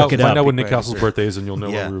Just find out it up. what Nick Right. Castle's birthday is, and you'll know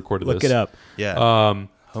Yeah. when we recorded Look this. it up. Yeah.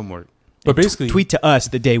 Homework. But basically, Tweet to us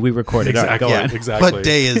the day we recorded. All right, exactly, go Yeah. on. exactly. What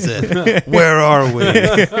day is it? Where are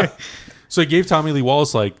we? So he gave Tommy Lee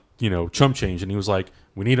Wallace chump change, and he was like,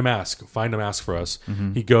 "We need a mask. Find a mask for us."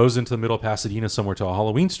 Mm-hmm. He goes into the middle of Pasadena somewhere to a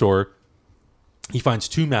Halloween store. He finds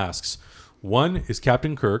two masks. One is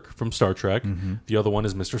Captain Kirk from Star Trek. Mm-hmm. The other one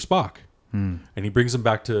is Mr. Spock. Hmm. And he brings him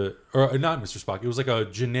back to, or not Mr. Spock. It was like a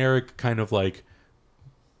generic kind of like.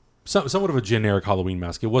 Somewhat of a generic Halloween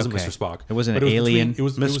mask. It wasn't Okay. Mr. Spock. It wasn't but an between- alien? It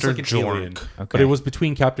was Mr. like an Jork. alien. Okay. But it was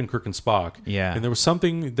between Captain Kirk and Spock. Yeah. And there was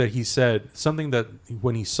something that he said, something that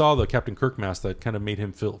when he saw the Captain Kirk mask that kind of made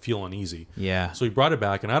him feel uneasy. Yeah. So he brought it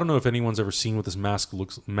back, and I don't know if anyone's ever seen what this mask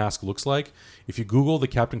looks like. If you Google the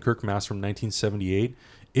Captain Kirk mask from 1978,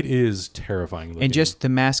 it is terrifying looking. And just the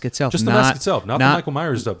mask itself. Just the mask itself, not the Michael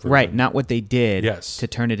Myers stuff. Right, not what they did Yes. to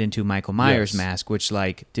turn it into Michael Myers Yes. mask, which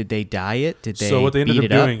like, did they dye it? Did they So what they ended beat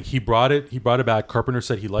up it doing, he brought it back. Carpenter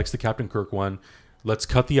said he likes the Captain Kirk one. Let's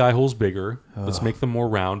cut the eye holes bigger. Let's make them more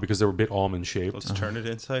round because they were a bit almond shaped. Let's turn it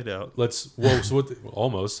inside out.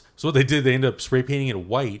 Almost. So what they did, they ended up spray painting it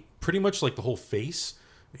white, pretty much like the whole face,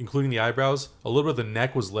 including the eyebrows. A little bit of the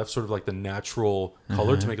neck was left sort of like the natural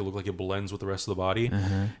color to make it look like it blends with the rest of the body.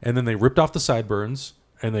 And then they ripped off the sideburns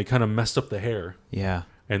and they kind of messed up the hair. Yeah.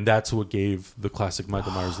 And that's what gave the classic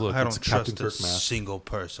Michael Myers look. I It's don't a Captain trust a Kirk mask. single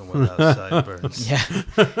person without sideburns. Yeah.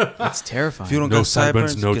 That's terrifying. If you don't No got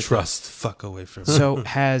sideburns, no get the trust. fuck away from me. So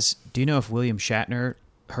do you know if William Shatner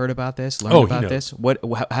heard about this, learned Oh, he about knows. this?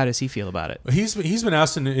 How does he feel about it? He's been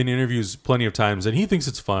asked in interviews plenty of times, and he thinks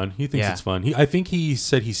it's fun. He thinks Yeah. it's fun. I think he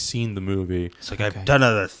said he's seen the movie. It's like Okay. I've done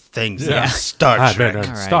other things. Yeah. Yeah. Star Ah, Trek. man,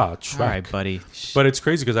 All right. Star All Trek. right, buddy. But it's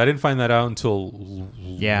crazy because I didn't find that out until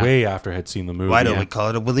Yeah. way after I had seen the movie. Why don't Yeah. we call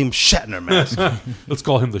it a William Shatner mask? Let's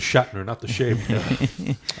call him the Shatner, not the Shape.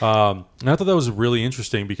 And I thought that was really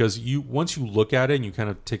interesting because once you look at it and you kind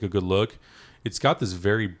of take a good look, it's got this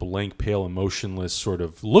very blank, pale, emotionless sort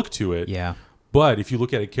of look to it. Yeah. But if you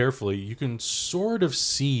look at it carefully, you can sort of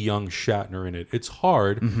see young Shatner in it. It's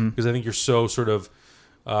hard because I think you're so sort of,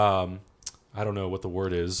 I don't know what the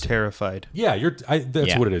word is. Terrified. Yeah, that's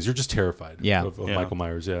Yeah. what it is. You're just terrified Yeah. of Yeah. Michael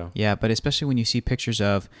Myers. Yeah. Yeah, but especially when you see pictures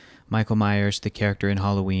of Michael Myers, the character in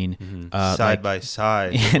Halloween, Side by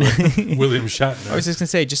side. William I Shatner. was just gonna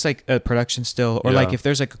say, just like a production still, or Yeah. like if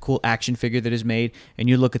there's like a cool action figure that is made, and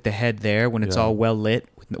you look at the head there when it's Yeah. all well lit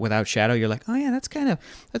without shadow, you're like, oh yeah, that's kind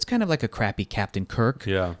of like a crappy Captain Kirk,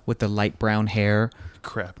 Yeah. with the light brown hair.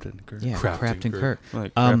 Crapton Kirk. Yeah, Crafton Captain Kirk. Kirk.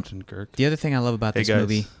 Like Um, Crapton Kirk. The other thing I love about Hey this guys.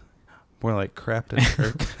 movie, More like Crapton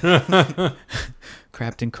Kirk.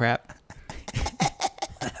 Crapton Crap.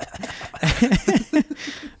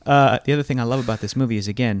 The other thing I love about this movie is,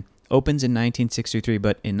 again, opens in 1963,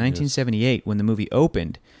 but in 1978, when the movie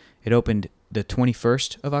opened, it opened the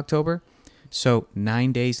 21st of October. So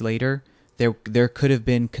 9 days later, there could have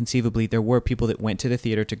been conceivably, there were people that went to the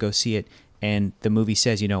theater to go see it, and the movie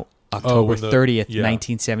says, October when the- 30th, yeah.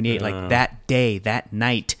 1978. Like that day, that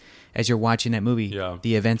night, as you're watching that movie, Yeah.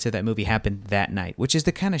 the events of that movie happened that night, which is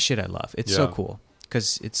the kind of shit I love. It's so Yeah. cool.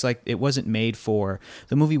 Because it's like the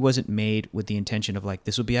movie wasn't made with the intention of like,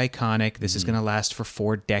 this will be iconic. This is going to last for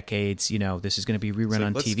 4 decades. You know, this is going to be rerun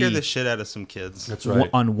on Let's TV scare the shit out of some kids. That's right.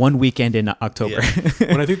 on one weekend in October. Yeah.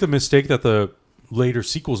 When I think the mistake that the later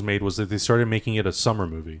sequels made was that they started making it a summer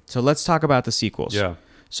movie. So let's talk about the sequels. Yeah.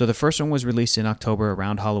 So the first one was released in October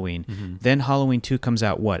around Halloween. Then Halloween 2 comes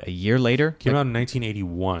out, what, a year later? Came out in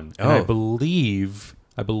 1981, and I Oh.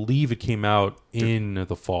 believe it came out in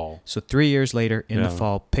the fall. So 3 years later, in the Yeah.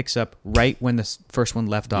 fall, picks up right when the first one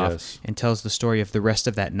left off Yes. and tells the story of the rest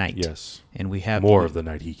of that night. Yes. And we have More of the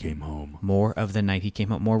night he came home. more of the night he came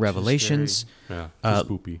home, more revelations. Yeah. Uh,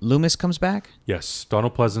 Spoopy. Loomis comes back. Yes.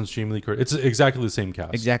 Donald Pleasance, Jamie Lee Curtis. It's exactly the same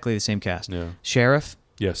cast. Exactly the same cast. Yeah. Sheriff.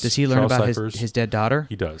 Yes. Does he learn Charles about Cyphers. his dead daughter?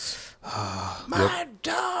 He does. My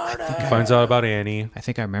daughter. He finds out about Annie. I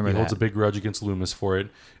think I remember He that. holds a big grudge against Loomis for it.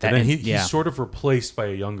 That- And then and- yeah. he's sort of replaced by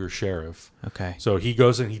a younger sheriff. Okay. So he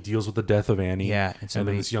goes and he deals with the death of Annie. Yeah, and And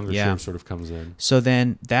somebody- then this younger yeah. sheriff sort of comes in. So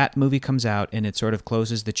then that movie comes out and it sort of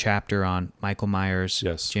closes the chapter on Michael Myers,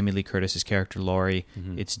 Yes. Jamie Lee Curtis's character Laurie.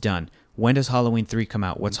 It's done. When does Halloween 3 come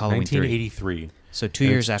out? What's Halloween 3? 1983. So 2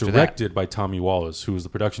 And years it's after that. directed by Tommy Wallace, who was the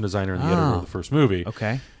production designer and the editor Oh. of the first movie.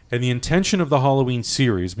 Okay. And the intention of the Halloween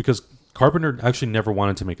series, because Carpenter actually never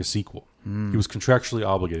wanted to make a sequel. He was contractually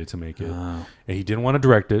obligated to make it. And he didn't want to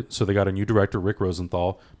direct it, so they got a new director, Rick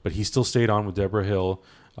Rosenthal, but he still stayed on with Deborah Hill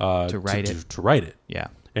To write it. To write it. Yeah.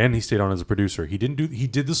 And he stayed on as a producer. He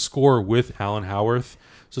did the score with Alan Howarth.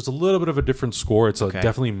 So it's a little bit of a different score. It's a Okay.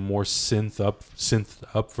 definitely more synth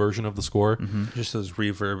up version of the score. Just those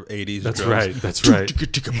reverb 80s That's drums. right. That's right.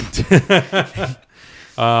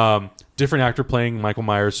 Different actor playing Michael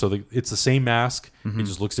Myers, so it's the same mask. It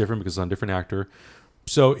just looks different because it's on a different actor.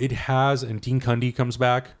 So it has, and Dean Cundy comes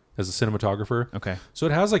back as a cinematographer. Okay. So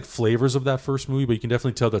it has like flavors of that first movie, but you can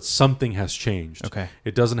definitely tell that something has changed. Okay.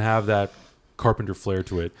 It doesn't have that Carpenter flair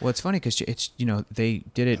to it. Well, it's funny because it's, they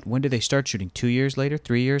did it. When did they start shooting? 2 years later?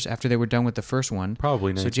 3 years after they were done with the first one?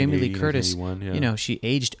 Probably So Jamie Lee 1980, Curtis, 1981, yeah. she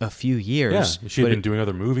aged a few years. Yeah, she had but been doing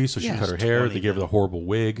other movies, so she Yeah, cut her it's hair. 20 They gave her the horrible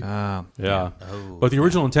wig. yeah. Yeah. Oh, But the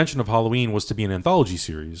original intention of Halloween was to be an anthology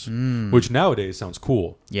series, which nowadays sounds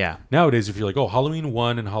cool. Yeah. Nowadays, if you're like, oh, Halloween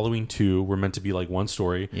 1 and Halloween 2 were meant to be like one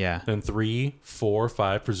story. Yeah. Then 3, 4,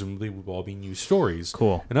 5 presumably would all be new stories.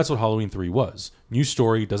 Cool. And that's what Halloween 3 was. New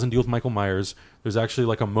story, doesn't deal with Michael Myers. There's actually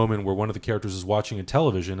like a moment where one of the characters is watching a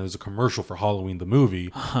television and there's a commercial for Halloween the movie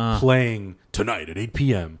playing tonight at 8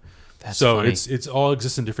 p.m. That's so funny. it's all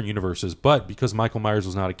exists in different universes, but because Michael Myers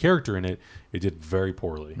was not a character in it, it did very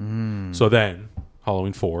poorly. So then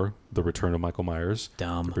Halloween 4, the return of Michael Myers.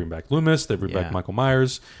 Dumb. They bring back Loomis, they bring Yeah. back Michael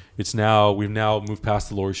Myers. We've now moved past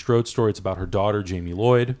the Laurie Strode story. It's about her daughter, Jamie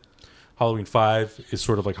Lloyd. Halloween 5 is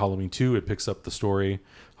sort of like Halloween 2. It picks up the story.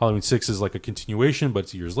 Halloween 6 is like a continuation, but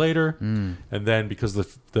it's years later. And then because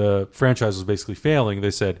the franchise was basically failing, they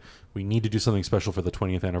said, we need to do something special for the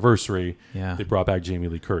 20th anniversary. Yeah. They brought back Jamie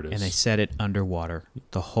Lee Curtis. And they set it underwater.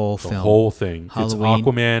 The whole the film. whole thing. Halloween, it's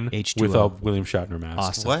Aquaman H2O. with a William Shatner mask.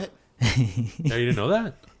 Awesome. What? Yeah, you didn't know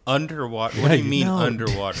that? Underwater? What do you mean No.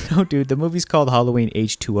 underwater? No, dude, the movie's called Halloween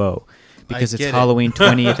H2O because I it's get it. Halloween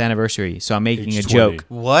 20th anniversary. So I'm making a H20. joke.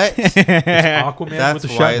 What? It's Aquaman That's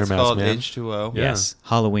with the why Shatner it's mask, called man. H2O. Yeah. Yes,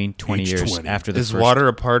 Halloween 20 years H20. after the Is first. water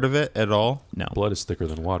a part of it at all? No. Blood is thicker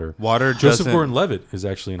than water. Water Joseph doesn't. Gordon-Levitt is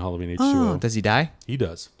actually in Halloween H2O. Oh, does he die? He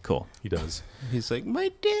does. Cool. He does. He's like, my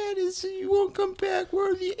dad is. You won't come back.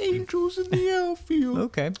 Where are the angels in the outfield?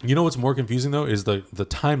 Okay. You know what's more confusing though is the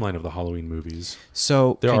timeline of the Halloween movies.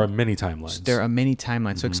 So There are many timelines. there are many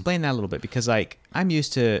timelines. So explain that a little bit because like I'm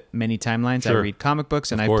used to many timelines. I Sure. read comic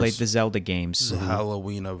books and Of I course. played the Zelda games. The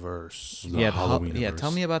Halloweeniverse. The Yeah, Halloween-iverse.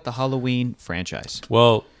 tell me about the Halloween franchise.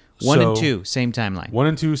 Well, 1 and so 2, same timeline. 1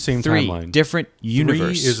 and 2, same 3, timeline. different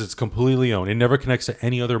universe. 3 is its completely own. It never connects to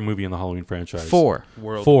any other movie in the Halloween franchise. 4.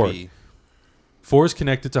 World 4. B. 4 is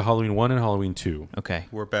connected to Halloween 1 and Halloween 2. Okay.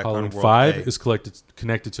 We're back Halloween on World 5 A. is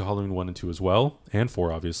connected to Halloween 1 and 2 as well, and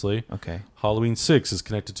 4 obviously. Okay. Halloween 6 is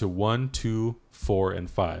connected to 1, 2, 4, and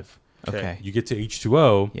 5. Okay. You get to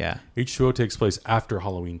H2O. Yeah. H2O takes place after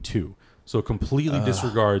Halloween 2. So it completely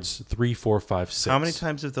disregards 3, 4, 5, 6. How many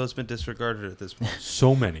times have those been disregarded at this point?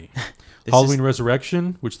 So many. This Halloween is-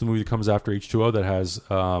 Resurrection, which the movie comes after H2O that has,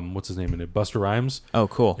 what's his name in it? Busta Rhymes. Oh,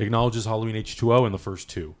 cool. Acknowledges Halloween H2O in the first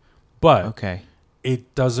 2. But Okay.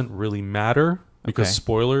 it doesn't really matter because, Okay.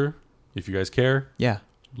 spoiler, if you guys care, Yeah.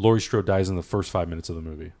 Laurie Strode dies in the first 5 minutes of the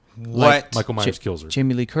movie. What? Michael Myers Ja- kills her.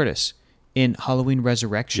 Jamie Lee Curtis in Halloween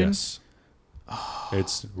Resurrection. Yes.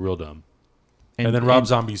 It's real dumb. And then Rob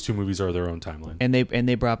Zombie's 2 movies are their own timeline. And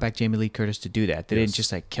they brought back Jamie Lee Curtis to do that. They Yes. didn't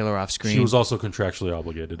just like kill her off screen. She was also contractually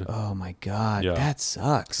obligated. Oh my god, Yeah. that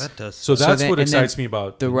sucks. That does. So that's then- what and then excites me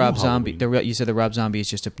about the new Rob Zombie. Halloween. You said the Rob Zombie is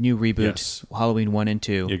just a new reboot. Yes. Halloween 1 and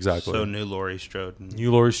 2. Exactly. So new Laurie Strode.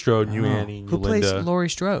 New Laurie Strode, new Oh. Annie, new Who plays Linda. Laurie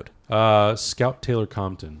Strode? Scout Taylor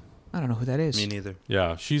Compton. I don't know who that is. Me neither.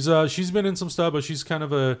 Yeah, she's been in some stuff, but she's kind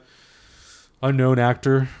of a unknown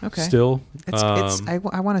actor. Okay. Still. I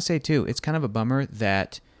want to say too, it's kind of a bummer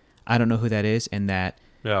that I don't know who that is, and that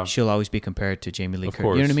Yeah. she'll always be compared to Jamie Lee Of Curtis. You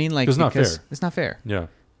know what I course. mean? Like 'Cause it's not fair. It's not fair. Yeah.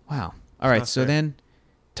 Wow. All right. not So fair. then,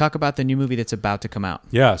 talk about the new movie that's about to come out.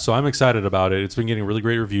 Yeah, so I'm excited about it. It's been getting really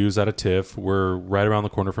great reviews out of TIFF. We're right around the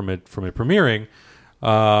corner from it premiering.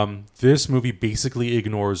 This movie basically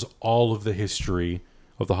ignores all of the history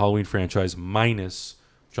of the Halloween franchise minus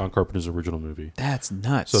John Carpenter's original movie. That's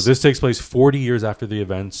nuts. So this takes place 40 years after the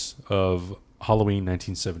events of Halloween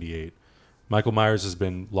 1978. Michael Myers has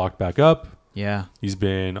been locked back up. Yeah. He's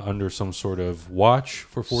been under some sort of watch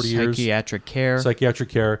for 40 years. Psychiatric care. Psychiatric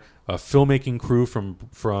care. A filmmaking crew from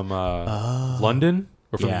London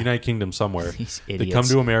or from Yeah. the United Kingdom somewhere. These They idiots. come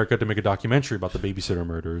to America to make a documentary about the babysitter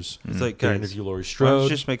murders. It's like, They guys, interview Laurie why don't Strode. you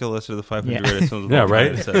just make a list of the 500 Yeah. greatest films of Yeah, all time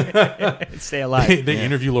right? instead? Stay alive. They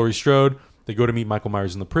interview Laurie Strode. They go to meet Michael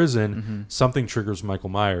Myers in the prison. Mm-hmm. Something triggers Michael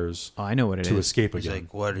Myers Oh, I know what it to is. escape He's again.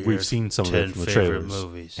 like, what are your We've seen some of 10 it from the favorite trailers.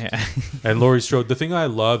 movies? Yeah. And Laurie Strode, the thing I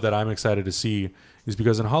love that I'm excited to see is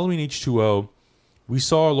because in Halloween H2O, we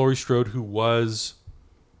saw Laurie Strode who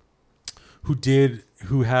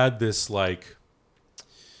had this, like,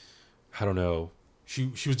 I don't know. She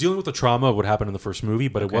was dealing with the trauma of what happened in the first movie,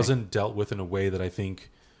 but it Okay. wasn't dealt with in a way that I think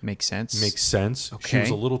Makes sense. makes sense. She Okay. was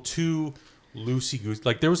a little too loosey-goosey.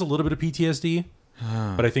 Like, there was a little bit of PTSD,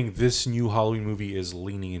 but I think this new Halloween movie is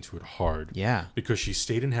leaning into it hard. Yeah. Because she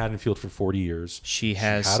stayed in Haddonfield for 40 years. She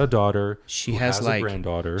Had a daughter. She who has has like a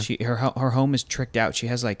granddaughter. her home is tricked out. She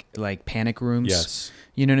has like panic rooms. Yes.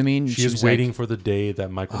 You know what I mean? She She's is like- waiting for the day that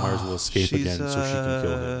Michael Myers will escape She's, again so she can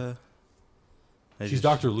kill him. I She's just-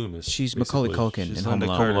 Dr. Loomis. She's basically. Macaulay Culkin She's in Home Linda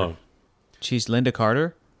Alone. Carter. Home Alone. She's Linda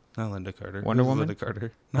Carter. Not Linda Carter. Wonder Who's Woman? Linda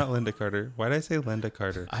Carter. Not Linda Carter. Why did I say Linda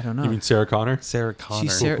Carter? I don't know. You mean Sarah Connor? Sarah Connor.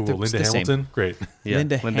 She's Sarah- Cool. they're Linda the same. Hamilton? Great. Yeah,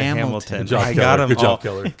 Linda Hamilton. Good job, I Keller. got him Good all. job,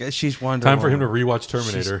 Keller. She's Wonder Time for him to Woman. rewatch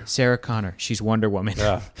Terminator. Sarah Connor. She's Wonder Woman.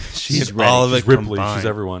 Yeah. She's ready. all of it She's Ripley. combined. She's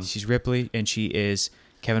everyone. She's Ripley, and she is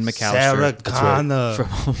Kevin McAllister. Sarah right. Connor. from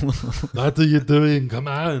Home Alone. What are you doing? Come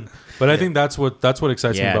on. But I think that's what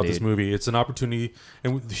excites me Yeah, about this dude. movie. It's an opportunity,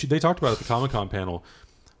 and they talked about it at the Comic-Con panel.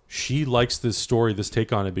 She likes this story, this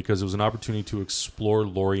take on it, because it was an opportunity to explore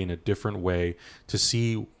Laurie in a different way, to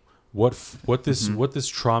see what this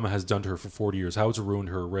trauma has done to her for 40 years, how it's ruined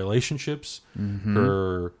her relationships,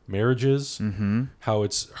 her marriages, how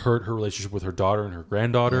it's hurt her relationship with her daughter and her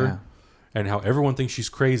granddaughter, Yeah. and how everyone thinks she's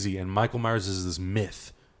crazy, and Michael Myers is this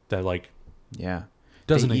myth that, like, Yeah.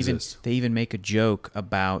 doesn't they even, exist. They even make a joke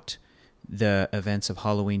about the events of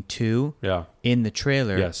Halloween 2 Yeah. in the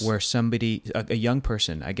trailer, Yes. where somebody, a young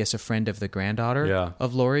person, I guess a friend of the granddaughter Yeah.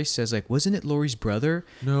 of Laurie, says like, "Wasn't it Laurie's brother?"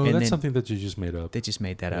 No, And that's then something that you just made up. They just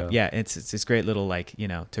made that up. Yeah. Yeah, it's this great little, like, you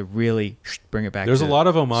know, to really bring it back. There's to a lot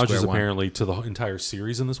of homages square one. apparently to the entire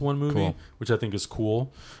series in this one movie, Cool. which I think is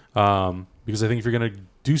cool. Because I think if you're going to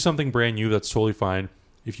do something brand new, that's totally fine.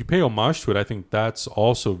 If you pay homage to it, I think that's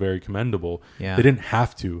also very commendable. Yeah. They didn't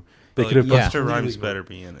have to. They could have yeah. Buster completely- Rhymes better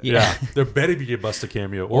be in it. Yeah, there better be a Busta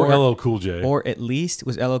cameo or, Or- LL Cool J. Or at least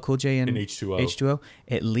was LL Cool J in H2O. H2O.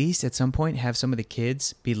 At least at some point have some of the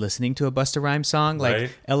kids be listening to a Busta Rhymes song, like Right.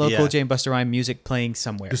 LL Yeah. Cool J and Busta Rhymes music playing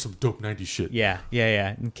somewhere. Just some dope 90s shit. Yeah.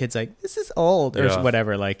 And kids like, this is old or Yeah.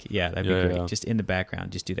 whatever. Like, yeah, that'd Yeah, be great. yeah. Just in the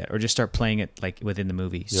background, just do that, or just start playing it like within the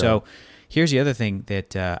movie. Yeah. So here's the other thing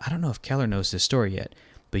that I don't know if Keller knows this story yet,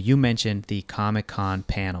 but you mentioned the Comic-Con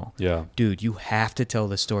panel. Yeah. Dude, you have to tell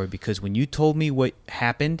the story, because when you told me what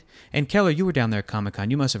happened, and Keller, you were down there at Comic-Con,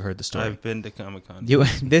 you must have heard the story. I've been to Comic Con. You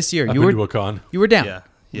this year, I've you been were to a con. you were down. Yeah,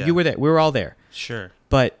 yeah. You were there. We were all there. Sure.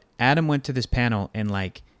 But Adam went to this panel, and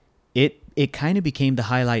like it kind of became the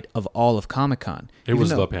highlight of all of Comic-Con. It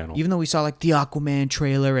was the panel. Even though we saw like the Aquaman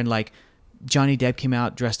trailer, and like Johnny Depp came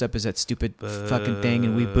out dressed up as that stupid fucking thing,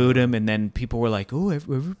 and we booed him, and then people were like, "Oh,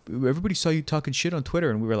 everybody saw you talking shit on Twitter,"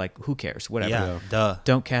 and we were like, "Who cares? Whatever. Yeah. Duh.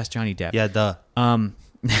 Don't cast Johnny Depp." Yeah. Duh.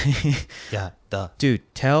 Yeah. Duh. Dude,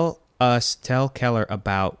 tell Keller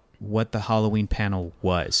about what the Halloween panel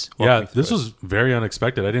was. Yeah, this was very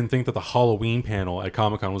unexpected. I didn't think that the Halloween panel at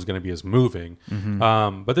Comic-Con was going to be as moving.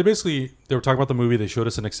 But they were talking about the movie. They showed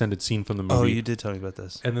us an extended scene from the movie. Oh, you did tell me about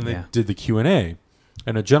this. And then they Yeah. did the Q&A.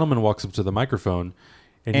 And a gentleman walks up to the microphone,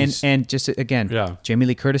 he's- And just again, Yeah. Jamie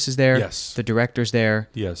Lee Curtis is there. Yes. The director's there.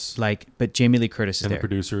 yes, But Jamie Lee Curtis is and there. the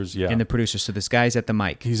producers, yeah, And the producer. So this guy's at the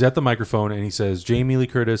mic. he's at the microphone and he says, "Jamie Lee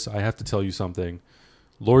Curtis, I have to tell you something.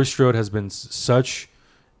 Laurie Strode has been such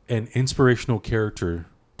an inspirational character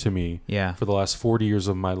to me Yeah. for the last 40 years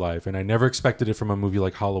of my life, and I never expected it from a movie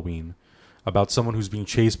like Halloween, about someone who's being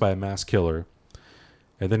chased by a mass killer."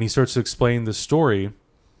 And then he starts to explain the story,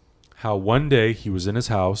 how one day he was in his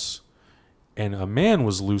house and a man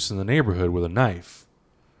was loose in the neighborhood with a knife,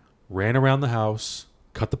 ran around the house,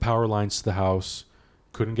 cut the power lines to the house,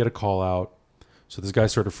 couldn't get a call out. So this guy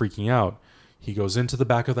started freaking out. He goes into the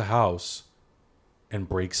back of the house and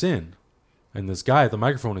breaks in. And this guy at the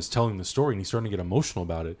microphone is telling the story, and he's starting to get emotional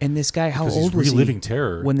about it. And this guy, how because old he's was he reliving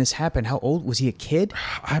terror. when this happened? How old was he? A kid?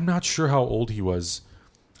 I'm not sure how old he was.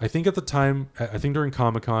 I think at the time, I think during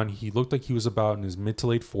Comic-Con, he looked like he was about in his mid to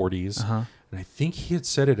late 40s. Uh-huh. And I think he had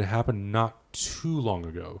said it had happened not too long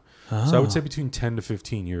ago. So I would say between 10 to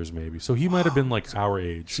 15 years maybe. So he might have been like our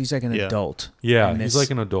age. He's like an Yeah. adult. Yeah, in he's this-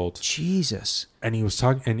 like an adult. Jesus. And he was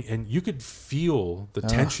talking, and you could feel the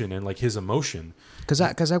tension and like his emotion. Because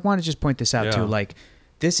I want to just point this out Yeah. too. Like,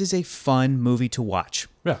 this is a fun movie to watch.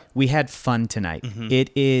 Yeah. We had fun tonight. It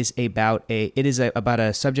is about about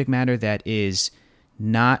a subject matter that is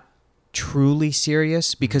not truly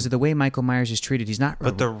serious because of the way Michael Myers is treated. He's not.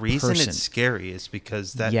 But a the reason person. it's scary is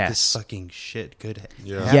because that Yes. this fucking shit could happen.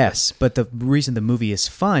 Yes, but the reason the movie is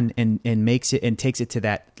fun and makes it and takes it to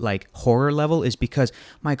that like horror level is because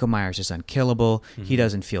Michael Myers is unkillable. He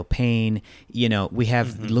doesn't feel pain. You know, we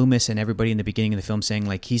have Loomis and everybody in the beginning of the film saying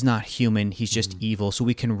like he's not human, he's just evil. So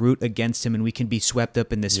we can root against him and we can be swept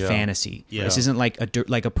up in this Yeah. fantasy. Yeah. This isn't like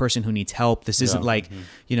a person who needs help. This isn't Yeah. like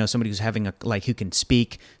somebody who's having a like who can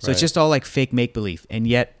speak. So Right. it's just all like fake make believe. And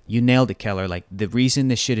yet you nailed it, Keller. Like the reason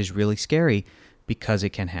this shit is really scary because it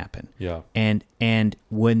can happen. Yeah. And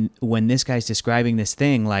when this guy's describing this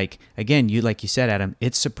thing, like again, you said, Adam,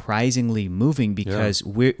 it's surprisingly moving because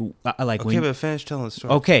we're like Okay, but finish telling the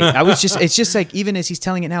story. okay, it's just like even as he's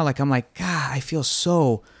telling it now, like I'm like, God, I feel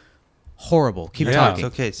so horrible. Keep Yeah. talking.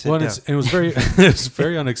 It's okay, sit Well, down. and it was very, it's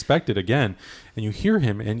very unexpected again. And you hear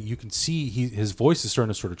him, and you can see his voice is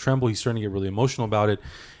starting to sort of tremble. He's starting to get really emotional about it,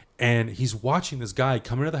 and he's watching this guy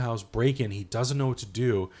come into the house, break in. He doesn't know what to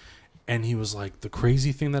do, and he was like, "The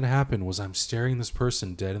crazy thing that happened was I'm staring this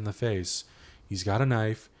person dead in the face. He's got a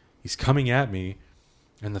knife. He's coming at me,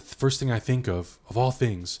 and the first thing I think of all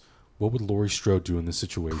things, what would Laurie Strode do in this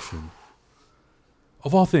situation?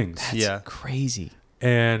 Of all things, That's Yeah. crazy.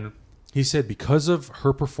 and he said because of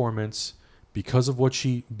her performance, because of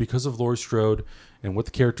Laurie Strode and what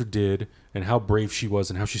the character did and how brave she was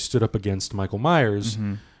and how she stood up against Michael Myers,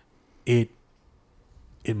 it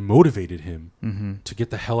motivated him to get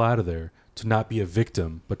the hell out of there, to not be a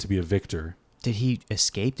victim, but to be a victor. Did he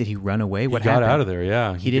escape? Did he run away? What he got happened? out of there,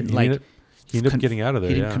 yeah. He didn't, like, He ended up getting out of there,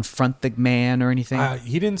 He didn't yeah. confront the man or anything.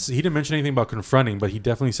 He didn't mention anything about confronting, but he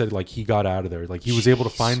definitely said like he got out of there. Like he was able to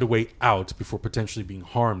find a way out before potentially being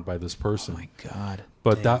harmed by this person. Oh my God.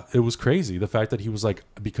 But it was crazy. The fact that he was like,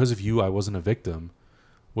 because of you, I wasn't a victim,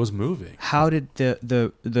 was moving. How did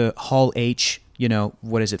the Hall H,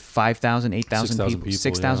 what is it, 5,000, 8,000 6,000 people, people,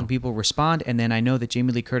 6,000 yeah. people respond? And then I know that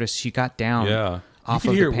Jamie Lee Curtis, she got down Yeah. off You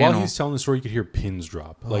of could hear, the panel. while he's telling the story, you could hear pins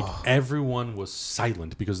drop. Like everyone was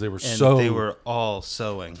silent because they were And they were all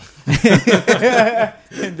sewing.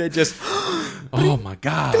 and they just, oh my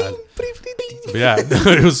God. But yeah.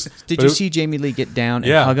 It was, did but you it- see Jamie Lee get down and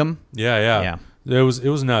Yeah. hug him? Yeah. It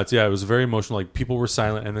was nuts. Yeah, it was very emotional. Like people were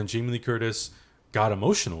silent, and then Jamie Lee Curtis got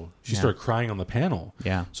emotional. She Yeah. started crying on the panel.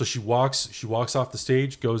 Yeah. So she walks off the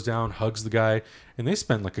stage, goes down, hugs the guy, and they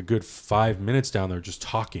spent like a good 5 minutes down there just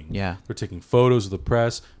talking. Yeah. They're taking photos of the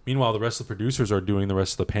press. Meanwhile, the rest of the producers are doing the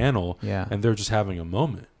rest of the panel. Yeah. And they're just having a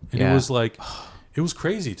moment. And Yeah. it was like, it was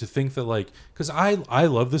crazy to think that like, because I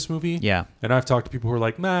love this movie. Yeah. And I've talked to people who are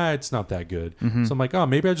like, nah, it's not that good. Mm-hmm. So I'm like, oh,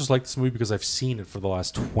 maybe I just like this movie because I've seen it for the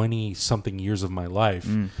last 20 something years of my life,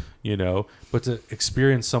 but to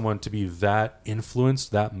experience someone to be that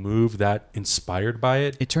influenced, that moved, that inspired by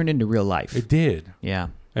it, It turned into real life. it did. Yeah.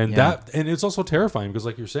 And Yeah. and it's also terrifying because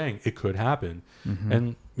like you're saying, it could happen. Mm-hmm.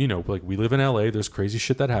 And like we live in LA, there's crazy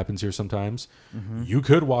shit that happens here sometimes. Mm-hmm. You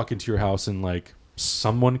could walk into your house and like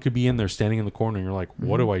someone could be in there standing in the corner and you're like,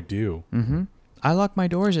 what do I do? Mm-hmm. I lock my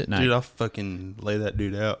doors at night. Dude, I'll fucking lay that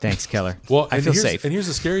dude out. Thanks, Keller. Well, I and feel here's, safe. And here's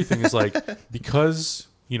the scary thing is like, because,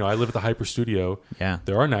 I live at the Hyper Studio, Yeah.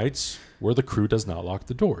 there are nights where the crew does not lock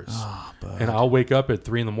the doors. Oh, bud. And I'll wake up at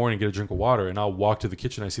 3 a.m, get a drink of water, and I'll walk to the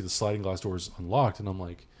kitchen. I see the sliding glass doors unlocked, and I'm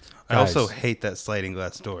like, I also Guys. hate that sliding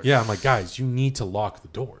glass door. Yeah, I'm like, guys, you need to lock the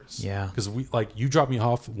doors. Yeah. Because you dropped me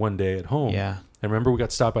off one day at home. Yeah. And remember, we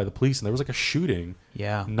got stopped by the police, and there was like a shooting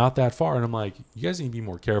Yeah. not that far. And I'm like, you guys need to be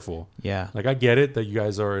more careful. Yeah. Like, I get it that you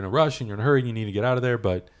guys are in a rush and you're in a hurry and you need to get out of there,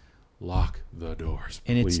 but lock the doors,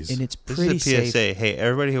 And please. it's This pretty is a PSA. safe. Hey,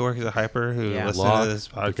 everybody who works at Hyper who Yeah. listens Lock to this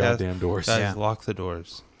the podcast, goddamn doors. guys, Yeah. lock the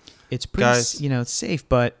doors. It's pretty, Guys. it's safe,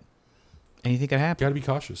 but anything could happen. Got to be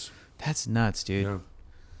cautious. That's nuts, dude. Yeah.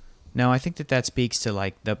 No, I think that speaks to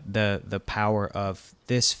like the power of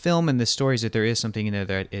this film and the stories, that there is something in there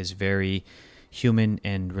that is very human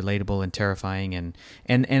and relatable and terrifying.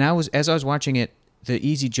 And as I was watching it, the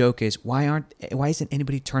easy joke is why isn't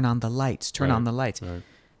anybody turn on the lights? Turn Right. on the lights. Right.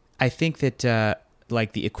 I think that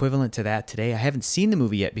like the equivalent to that today, I haven't seen the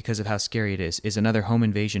movie yet because of how scary it is another home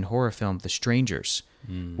invasion horror film, The Strangers,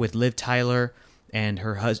 with Liv Tyler and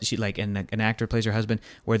her husband. And an actor plays her husband,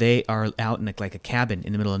 where they are out in like a cabin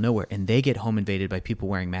in the middle of nowhere, and they get home invaded by people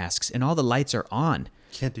wearing masks, and all the lights are on.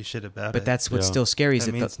 Can't do shit about it. But that's what's Yeah. still scary is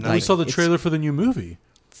That that means the, nothing. We saw the it's trailer for the new movie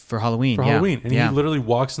for Halloween. for yeah. Halloween, and yeah. he literally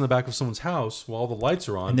walks in the back of someone's house while all the lights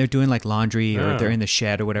are on. And they're doing like laundry, or Yeah. they're in the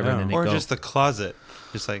shed or whatever, Yeah. and then they or go. just the closet.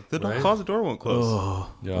 Just like the Right. closet door won't close. Oh,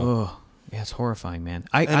 Yeah. oh, yeah, it's horrifying, man.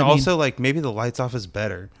 And I mean, also, like, maybe the lights off is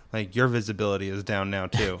better. Like, your visibility is down now,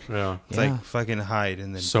 too. yeah. It's Yeah. like, fucking hide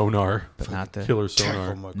and then... Sonar. but not the Killer Oh,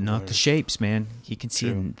 sonar. Michael not the Myers. shapes, man. He can see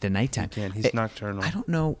True. in the nighttime. He can. He's It- nocturnal. I don't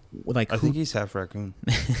know, like I who. think he's half raccoon.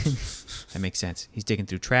 That makes sense. He's digging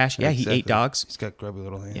through trash. Yeah, he Exactly. ate dogs. He's got grubby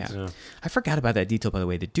little hands. Yeah. Yeah. I forgot about that detail, by the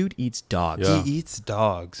way. The dude eats dogs. Yeah. He eats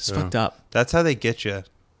dogs. It's Yeah. fucked up. That's how they get you.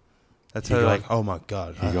 That's He how they're got- like, oh my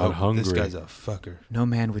god, he I got hope This hungry. guy's a fucker. No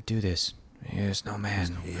man would do this. He is no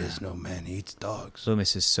man. He is no man. He eats dogs.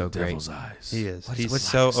 Loomis is so great. Devil's eyes. He is. What is- He's what's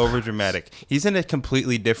so Loomis' over dramatic. He's in a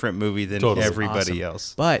completely different movie than Totally. everybody Awesome.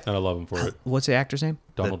 else. But And I love him for it. what's the actor's name?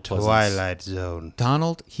 Donald the Pleasance. Twilight Zone.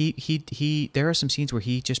 Donald. He. There are some scenes where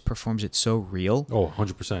he just performs it so real Oh,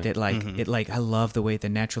 100%. that like it like I love the way, the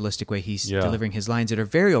naturalistic way he's Yeah. delivering his lines that are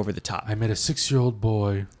very over the top. I met a 6-year-old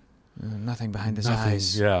boy. Nothing behind his Nothing,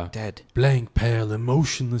 eyes. yeah. Dead. Blank, pale,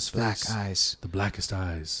 emotionless Black face. eyes. The blackest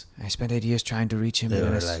eyes. I spent 8 years trying to reach him, They and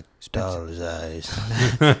then were I like spent doll's eyes.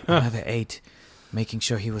 another 8 making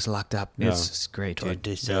sure he was locked up. Yeah. It's great, dude.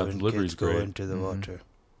 27 delivery's kids go great. into the water.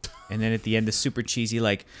 And then at the end, the super cheesy,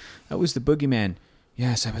 like, that was the boogeyman.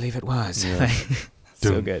 Yes, I believe it was. Yeah.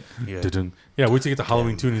 So Dun. good. Yeah. Dun-dun. Yeah, wait to get to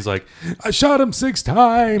Halloween 2 and he's like, I shot him 6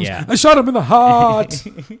 times. Yeah. I shot him in the heart.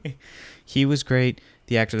 He was great.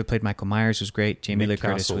 The actor that played Michael Myers was great. Jamie Lee Nick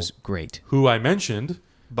Curtis Castle. was great. Who I mentioned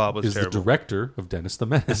Bob was is terrible. the director of Dennis the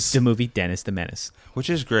Menace. The movie Dennis the Menace. Which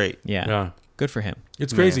is great. Yeah. Yeah. Good for him.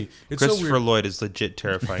 It's crazy. Man. It's so Christopher weird. Lloyd is legit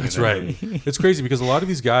terrifying. That's in that right. movie. It's crazy because a lot of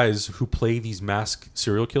these guys who play these masked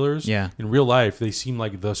serial killers, Yeah. in real life, they seem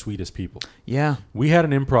like the sweetest people. Yeah. We had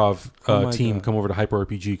an improv Oh my team God. come over to Hyper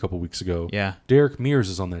RPG a couple weeks ago. Yeah. Derek Mears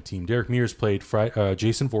is on that team. Derek Mears played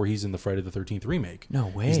Jason Voorhees in the Friday the 13th remake. No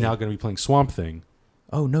way. He's now going to be playing Swamp Thing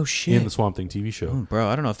Oh, no shit. in the Swamp Thing TV show. Oh, bro,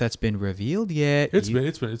 I don't know if that's been revealed yet. It's You-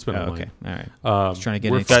 been Oh, online. okay. All right. Um, Just trying to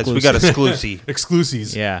get we're an Guys, we got exclusive. exclusive.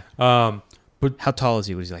 exclusives. Yeah. But How tall is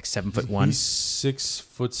he? Was he like 7'1"? he's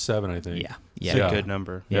 6'7", I think. Yeah. It's Yeah. Yeah. a good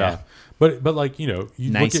number. Yeah. Yeah. But like, you know,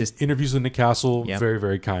 you Nicest- look at interviews with Nick Castle, Yep. very,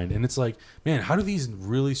 very kind. And it's like, man, how do these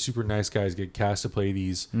really super nice guys get cast to play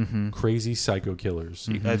these Mm-hmm. crazy psycho killers?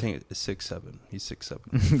 I think it's 6'7". He's 6'7".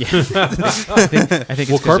 Yeah. I think it's Well, 'cause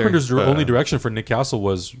they're- Carpenter's only direction for Nick Castle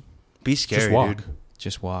was Be scary, just walk. dude.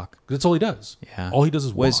 Just walk. That's all he does. Yeah. All he does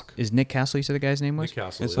is walk. Is Nick Castle, you said the guy's name was? Nick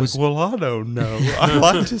Castle. It's yeah. like, well, I don't know. I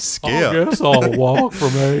like to I skip. guess I'll walk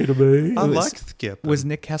from A to B. I was- like skip. Was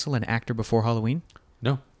Nick Castle an actor before Halloween?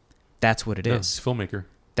 No, That's what it no, is. he's a filmmaker.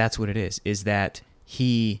 That's what it is. Is that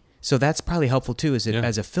he? So that's probably helpful too. Is that Yeah.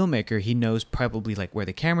 as a filmmaker, he knows probably like where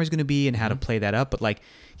the camera's going to be and how to play that up. But like,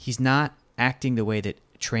 he's not acting the way that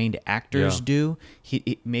trained actors Yeah. do.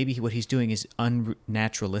 Maybe what he's doing is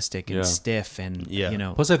unnaturalistic and Yeah. stiff and Yeah. you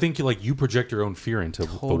know. Plus, I think you project your own fear into the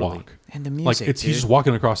Totally. walk. And the Like music, he's dude. just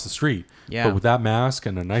walking across the street, Yeah. but with that mask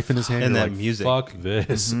and a knife in his hand, And you're that like, music. Fuck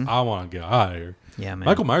this! I want to get out of here. Yeah, man.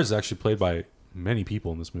 Michael Myers is actually played by many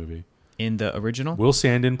people in this movie. in the original. Will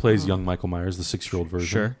Sandin plays young Michael Myers, the 6-year-old version.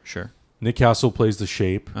 Sure, sure. Nick Castle plays the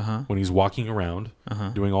Shape Uh-huh. when he's walking around,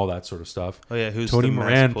 doing all that sort of stuff. Oh yeah, who's Tony the mask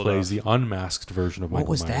Moran pulled plays off? the unmasked version of What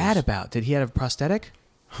Michael was Myers. that about? Did he have a prosthetic?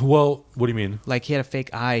 Well, what do you mean? Like he had a fake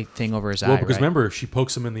eye thing over his Well, eye, because right? remember, she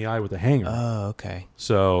pokes him in the eye with a hanger. Oh, okay.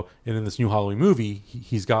 So, and in this new Halloween movie,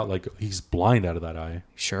 he's got he's blind out of that eye.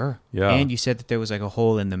 Sure. Yeah. And you said that there was like a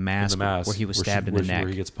hole in the In mask, the mask where he was she- stabbed in where the she- neck. where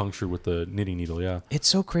he gets punctured with the knitting needle. Yeah, It's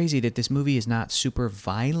so crazy that this movie is not super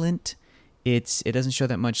violent it doesn't show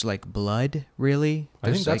that much like blood, really. I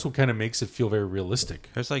think There's, that's like, what kind of makes it feel very realistic.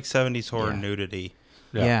 There's like 70s horror Yeah. nudity,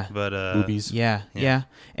 yeah. but Boobies. Yeah, Yeah.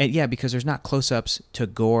 and because there's not close-ups to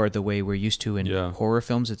gore the way we're used to in Yeah. horror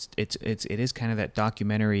films. It is kind of that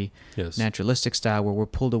documentary, Yes. naturalistic style where we're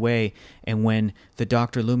pulled away, and when the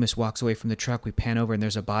Dr. Loomis walks away from the truck, we pan over and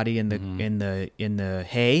there's a body in the in the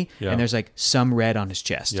hay, Yeah. and there's like some red on his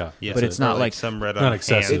chest. Yeah. yeah, but it's not or, like some red not on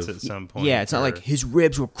excessive. hands at some point. yeah, it's not or- like his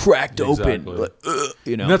ribs were cracked Exactly. open. Like,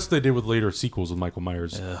 you know, And that's what they did with later sequels with Michael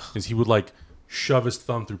Myers. Is he would like shove his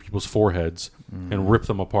thumb through people's foreheads and rip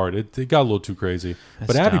them apart. It got a little too crazy. But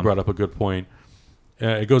That's Abby dumb. brought up a good point.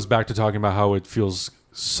 It goes back to talking about how it feels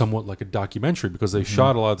somewhat like a documentary because they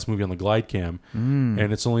shot a lot of this movie on the glide cam, and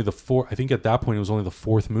it's only the fourth. I think at that point it was only the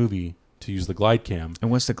fourth movie to use the glide cam, and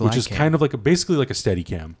what's the glide which is cam? kind of like basically like a steady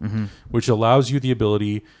cam, which allows you the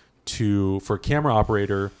ability for a camera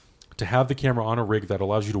operator to have the camera on a rig that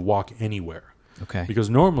allows you to walk anywhere. Okay. Because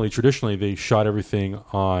traditionally they shot everything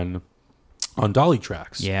on dolly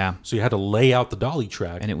tracks. Yeah. So you had to lay out the dolly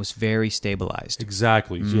track. And it was very stabilized.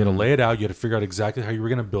 Exactly. So you had to lay it out. You had to figure out exactly how you were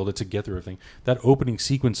going to build it to get through everything. That opening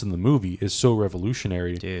sequence in the movie is so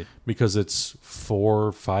revolutionary, Dude. because it's 4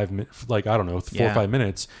 or 5 minutes. Like I don't know, 4 Yeah. or 5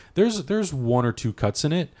 minutes. There's one or two cuts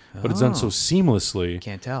in it, but it's done so seamlessly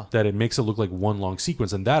Can't tell. that it makes it look like one long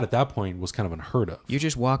sequence. And that at that point was kind of unheard of. You're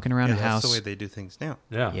just walking around Yeah, a that's house. the way they do things now.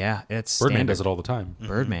 Yeah. Yeah, it's Birdman standard. does it all the time.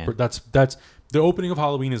 Birdman. That's the opening of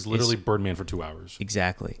Halloween is literally Birdman for 2 hours.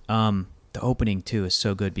 Exactly. The opening too is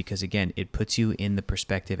so good because again, it puts you in the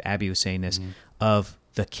perspective. Abby was saying this of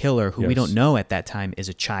the killer, who we Yes. don't know at that time is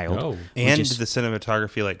a child. No. which And is the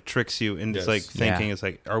cinematography like tricks you into Yes. like thinking Yeah. it's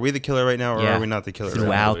like, are we the killer right now or Yeah. are we not the killer? right now?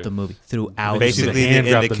 throughout Exactly. the movie, And throughout then you see Basically, the the hand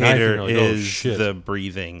grab the knife and indicator you're like, oh, is shit. the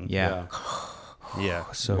breathing. yeah, Yeah.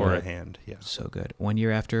 So or a good. hand. Yeah. so good. 1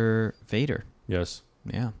 year after Vader. Yes.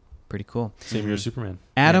 Yeah, pretty cool. Same year as Superman.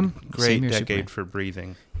 Adam, Great same year decade Superman. for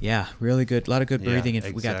breathing. Yeah, really good. A lot of good Yeah, breathing. If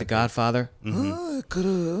we got The exactly. Godfather.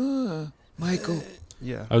 Michael.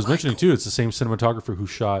 Yeah. I was mentioning too, it's the same cinematographer who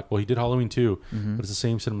shot. Well, he did Halloween too, Mm-hmm. but it's the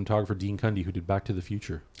same cinematographer, Dean Cundy, who did Back to the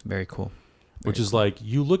Future. Very cool. Which is like,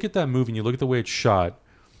 you look at that movie and you look at the way it's shot.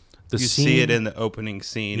 The You scene, see it in the opening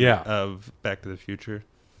scene Yeah. of Back to the Future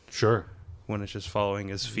sure. when it's just following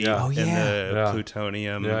his feet Yeah. Oh, in yeah. the Yeah.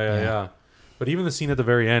 plutonium. Yeah. But even the scene at the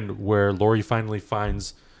very end where Laurie finally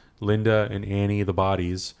finds Linda and Annie, the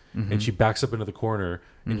bodies, Mm-hmm. and she backs up into the corner,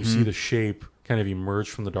 and you see the shape kind of emerge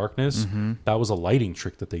from the darkness. Mm-hmm. That was a lighting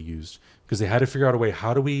trick that they used because they had to figure out a way,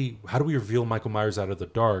 how do we reveal Michael Myers out of the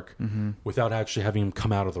dark Mm-hmm. without actually having him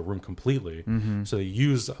come out of the room completely. So they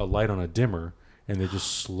used a light on a dimmer, and they just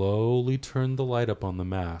slowly turned the light up on the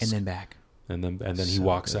mask, And then back. and then he So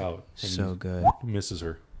walks good. out and So good. misses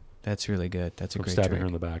her That's really good. That's a from great stabbing trick. her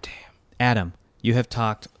in the back. Adam, you have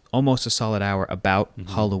talked almost a solid hour about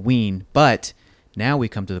Halloween, but now we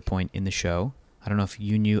come to the point in the show. I don't know if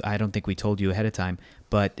you knew, I don't think we told you ahead of time,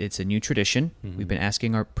 but it's a new tradition. We've been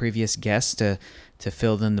asking our previous guests to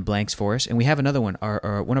fill in the blanks for us. And we have another one.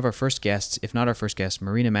 Our one of our first guests, if not our first guest,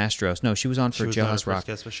 Marina Mastros. No, she was on She for was not our Jailhouse first Rock.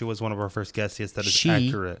 guest, but she was one of our first guests. Yes, that is She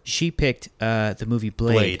accurate. she picked the movie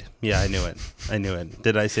Blade. Blade. Yeah, I knew it. I knew it.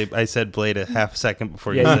 Did I say? I said Blade a half second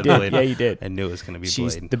before you Yeah, you said did. Blade. Yeah, you did. I knew it was going to be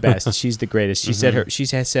She's Blade. the best. She's the greatest. She said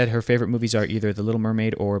has said her favorite movies are either The Little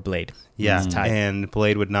Mermaid or Blade. Yeah, It's tied. and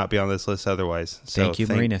Blade would not be on this list otherwise. So Thank you,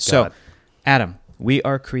 Marina. So, God. Adam, we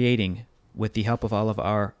are creating, with the help of all of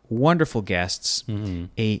our wonderful guests,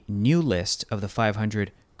 a new list of the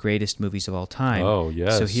 500 greatest movies of all time. Oh,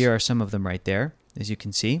 yes. So here are some of them right there, as you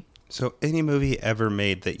can see. So any movie ever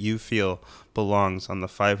made that you feel belongs on the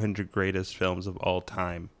 500 greatest films of all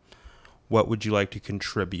time, what would you like to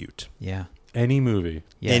contribute? Yeah. Any movie,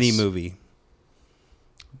 Yes. Any movie.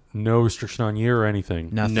 no restriction on year or anything.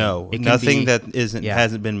 Nothing. No, It can nothing be- that isn't yeah.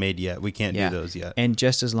 hasn't been made yet. We can't Yeah. do those yet. And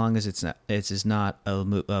just as long as it's not a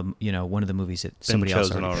one of the movies that somebody else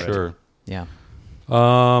chosen already. already. Sure. Yeah.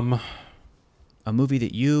 A movie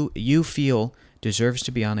that you feel deserves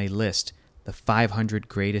to be on a list, the 500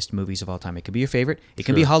 greatest movies of all time. It could be your favorite. It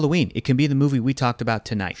can be Sure. Halloween. It can be the movie we talked about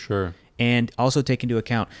tonight. Sure. And also take into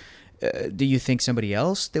account, do you think somebody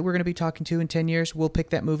else that we're going to be talking to in 10 years will pick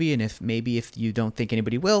that movie? And if you don't think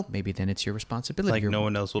anybody will, maybe then it's your responsibility. Like Your- no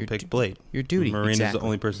one else will your pick du- Blade. Your duty. Marina's exactly. the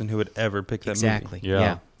only person who would ever pick that Exactly. movie.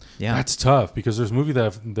 Yeah. Yeah. That's tough because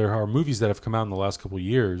there are movies that have come out in the last couple of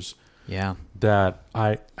years Yeah. that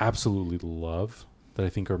I absolutely love, that I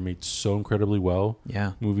think are made so incredibly well.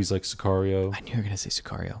 Yeah. Movies like Sicario, I knew you were going to say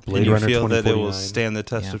Sicario. Blade Can you Runner feel that it will 2049. stand the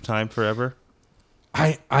test Yeah. of time forever?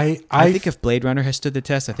 I I think if Blade Runner has stood the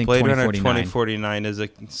test, I think Blade Runner 2049. 2049 is a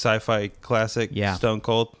sci-fi classic. Yeah. Stone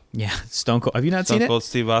Cold. Yeah, Stone Cold. Have you not Stone seen Cold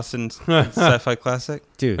Steve Austin sci-fi classic.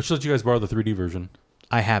 it, dude? I should let you guys borrow the 3D version.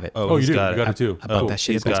 I have it. Oh, you he's do? got You got it. it too. I bought Oh, that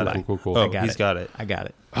shit he's at Best got Buy. it. Cool, cool. Oh, I got he's it. got it. I got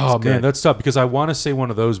it. Oh It's man, good. that's tough because I want to say one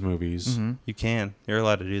of those movies, Mm-hmm. You can. You're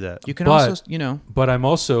allowed to do that. You can But- also, you know, but I'm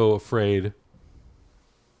also afraid.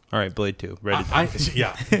 All right, Blade 2. Ready.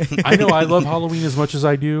 Yeah, I know I love Halloween as much as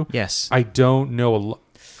I do. yes. I don't know a lot,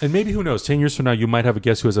 and maybe who knows? 10 years from now, you might have a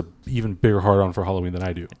guest who has a even bigger heart on for Halloween than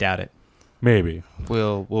I do. I doubt it. Maybe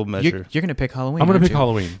We'll measure. You're gonna pick Halloween. I'm going to aren't pick you?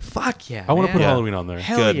 Halloween. Fuck yeah! I want to man. put Yeah. Halloween on there.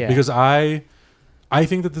 Hell Good. yeah! Because I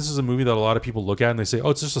think that this is a movie that a lot of people look at and they say, "Oh,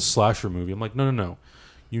 it's just a slasher movie." I'm like, no.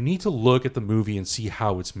 You need to look at the movie and see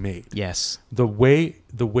how it's made. yes, The way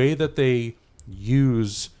that they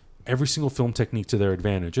use every single film technique to their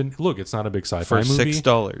advantage. And look, it's not a big sci-fi for movie.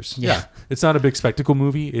 $6. Yeah, it's not a big spectacle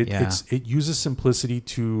movie. Yeah. It uses simplicity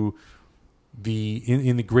to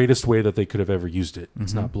in the greatest way that they could have ever used it.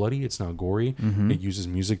 It's not bloody. It's not gory. Mm-hmm. It uses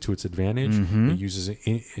music to its advantage. It uses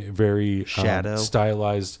a very Shadow.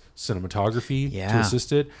 stylized cinematography to Yeah.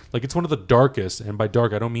 assist it. Like it's one of the darkest, and by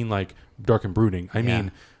dark I don't mean like dark and brooding. I Yeah.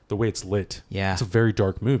 mean the way it's lit. Yeah. It's a very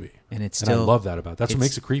dark movie. and it's And I still love that about it. That's what it's-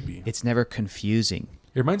 makes it creepy. It's never confusing.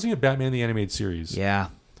 It reminds me of Batman the Animated Series. Yeah,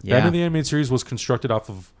 yeah, Batman the Animated Series was constructed off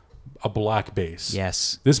of a black base.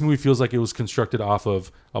 yes, This movie feels like it was constructed off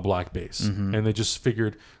of a black base, Mm-hmm. and they just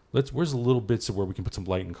figured, where's the little bits of where we can put some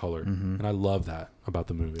light and color, and I love that about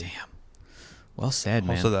the movie. Damn. Well said,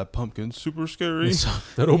 man. Also, that pumpkin's super scary.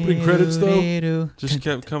 That opening credits though, Just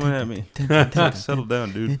kept coming at me. Like, settle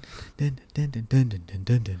down, dude.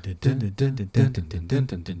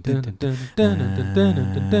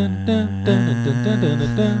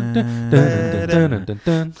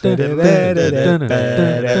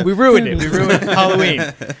 We ruined it. We ruined Halloween.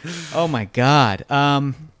 Oh my God.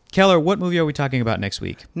 Keller, what movie are we talking about next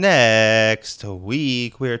week? Next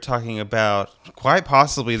week, we are talking about quite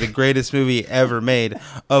possibly the greatest movie ever made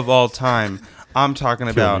of all time. I'm talking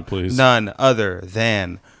about please. none other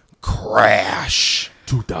than Crash.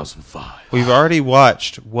 2005. We've already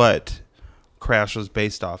watched what Crash was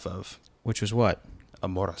based off of. Which was what?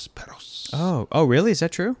 Amores Perros. Oh, really? Is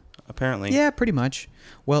that true? Apparently. Yeah, pretty much.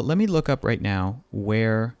 Well, let me look up right now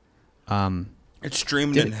where. It's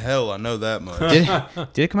streaming Did in hell, I know that much.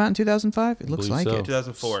 Did it come out in 2005? It looks Believe like so. it.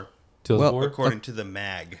 2004, 2004? according to the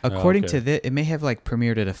mag. According okay. to this, it may have like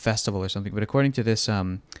premiered at a festival or something, but according to this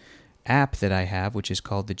app that I have, which is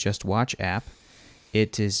called the Just Watch app,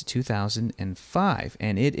 it is 2005,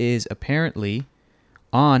 and it is apparently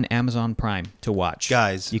on Amazon Prime to watch.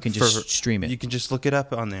 Guys, you can just stream it. You can just look it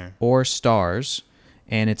up on there. Or Stars,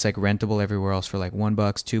 and it's like rentable everywhere else for like $1,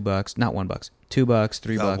 $2, not $1, $2,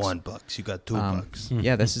 $3. You got $1, you got $2.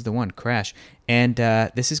 Yeah, this is the one, Crash. And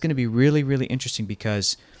this is going to be really, really interesting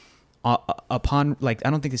because upon, like, I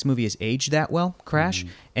don't think this movie has aged that well, Crash.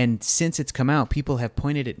 And since it's come out, people have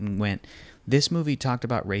pointed it and went, this movie talked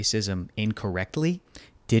about racism incorrectly,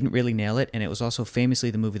 didn't really nail it, and it was also famously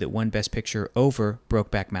the movie that won Best Picture over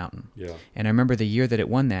Brokeback Mountain. Yeah. And I remember the year that it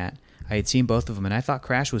won that, I had seen both of them, and I thought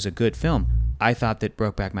Crash was a good film. I thought that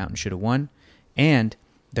Brokeback Mountain should have won. And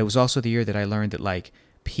that was also the year that I learned that, like,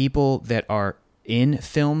 people that are in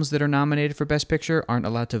films that are nominated for Best Picture aren't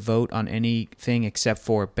allowed to vote on anything except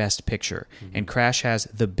for Best Picture. And Crash has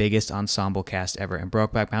the biggest ensemble cast ever, and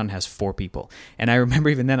Brokeback Mountain has 4 people. And I remember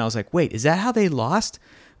even then I was like, wait, is that how they lost?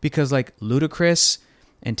 Because, like, Ludacris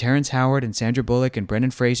and Terrence Howard and Sandra Bullock and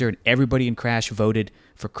Brendan Fraser and everybody in Crash voted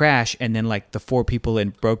for Crash, and then, like, the 4 people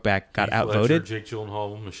in Brokeback got Heath outvoted. Ledger, Jake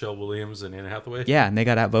Gyllenhaal, Michelle Williams, and Anne Hathaway. Yeah, and they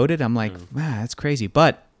got outvoted. I'm like, wow, that's crazy.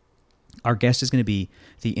 But our guest is going to be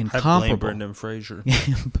the I blame incomparable. Brendan Fraser.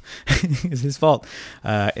 It's his fault.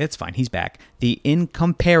 It's fine. He's back. The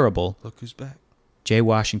incomparable Look who's back. Jay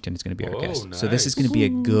Washington is going to be our Oh, guest. So this is nice. going to be a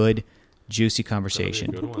good, juicy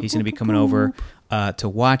conversation. good one. He's going to be coming over to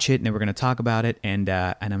watch it, and then we're going to talk about it, and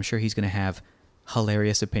I'm sure he's going to have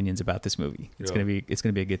hilarious opinions about this movie. It's Yeah. going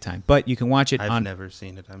to be a good time. But you can watch it I've on. never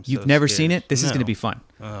seen it. You've never scared. seen it. This is No. going to be fun.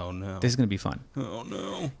 Oh no. This is going to be fun. Oh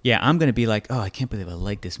no. Yeah, I'm going to be like, oh, I can't believe I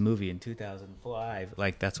liked this movie in 2005.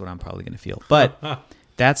 Like, that's what I'm probably going to feel. But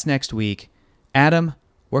that's next week. Adam,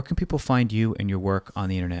 where can people find you and your work on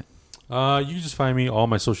the internet? You can just find me. All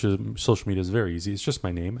my social media is very easy. It's just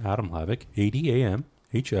my name, Adam Hlavik,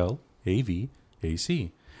 ADAMHLAVAC.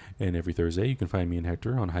 And every Thursday, you can find me and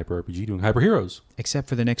Hector on Hyper RPG doing Hyper Heroes. Except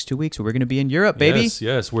for the next 2 weeks where we're going to be in Europe, baby.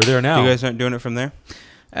 Yes, we're there now. You guys aren't doing it from there?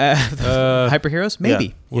 Hyper Heroes? Maybe.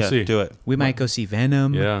 Yeah. We'll Yeah, see. do it. We might go see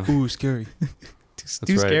Venom. Yeah. Ooh, scary.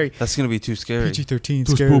 too right. scary. That's gonna be too scary. PG-13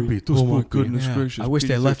 Too scary. spoopy, too Oh my spoopy. goodness Yeah. gracious! I wish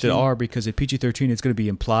they left it PG-13. R because at PG-13 it's going to be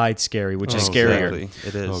implied scary, which is Oh, scarier. Exactly.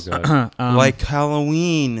 It is. Oh god. Like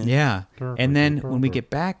Halloween. Yeah. And then when we get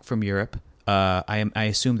back from Europe, I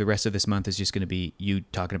assume the rest of this month is just going to be you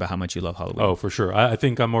talking about how much you love Halloween. Oh, for sure. I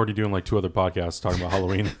think I'm already doing like 2 other podcasts talking about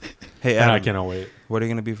Halloween, Hey, and I Adam, cannot wait. what are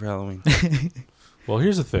you gonna be for Halloween? Well,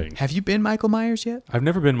 here's the thing. Have you been Michael Myers yet? I've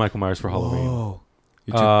never been Michael Myers for Halloween. Oh,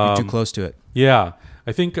 you're too close to it. Yeah,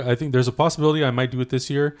 I think there's a possibility I might do it this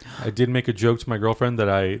year. I did make a joke to my girlfriend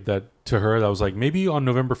that to her that was like, maybe on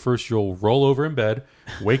November 1st you'll roll over in bed,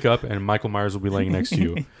 wake up, and Michael Myers will be laying next to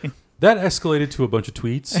you. That escalated to a bunch of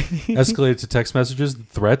tweets, escalated to text messages,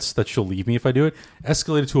 threats that she'll leave me if I do it,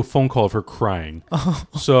 escalated to a phone call of her crying.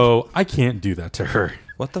 So I can't do that to her.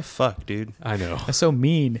 What the fuck, dude? I know, That's so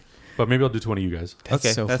mean. but maybe I'll do it to one of you guys. That's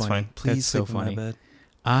Okay, so that's funny. fine. Please That's so sleep in my funny.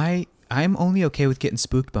 bed. I'm only okay with getting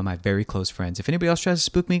spooked by my very close friends. If anybody else tries to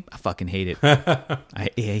spook me, I fucking hate it. I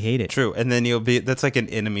hate it. True, and then that's like an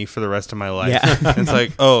enemy for the rest of my life. Yeah. It's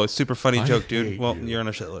like, oh, super funny I joke, dude. hate Well, you. you're on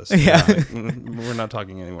a shit list. Yeah. We're not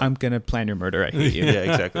talking anymore. I'm gonna plan your murder. I hate you. yeah,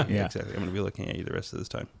 exactly. Yeah. Yeah, exactly. I'm gonna be looking at you the rest of this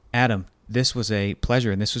time. Adam, this was a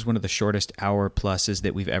pleasure, and this was one of the shortest hour pluses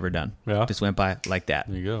that we've ever done. Yeah. Just went by like that.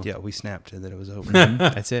 There you go. Yeah, we snapped and then it was over.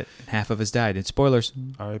 That's it. Half of us died. And spoilers,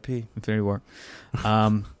 R.I.P. Infinity War.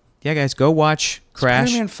 Yeah, guys, go watch Crash.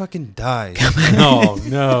 Spider-Man fucking died. No,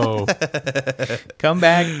 no. Come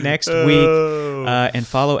back next week and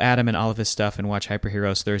follow Adam and all of his stuff and watch Hyper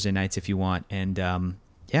Heroes Thursday nights if you want. And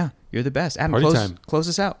yeah, you're the best. Adam, Party time. close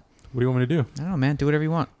us out. What do you want me to do? I don't know, man. Do whatever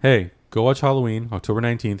you want. Hey, go watch Halloween, October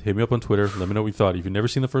 19th. Hit me up on Twitter. Let me know what you thought. If you've never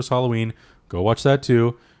seen the first Halloween, go watch that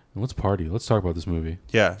too. And let's party. Let's talk about this movie.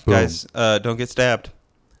 Yeah, Boom. guys, don't get stabbed.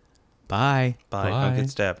 Bye. Bye. Bye. Don't get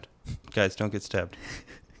stabbed. Guys, don't get stabbed.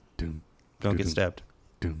 Doom, Don't get Doo-doo. stabbed.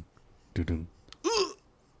 doom, doom, doom.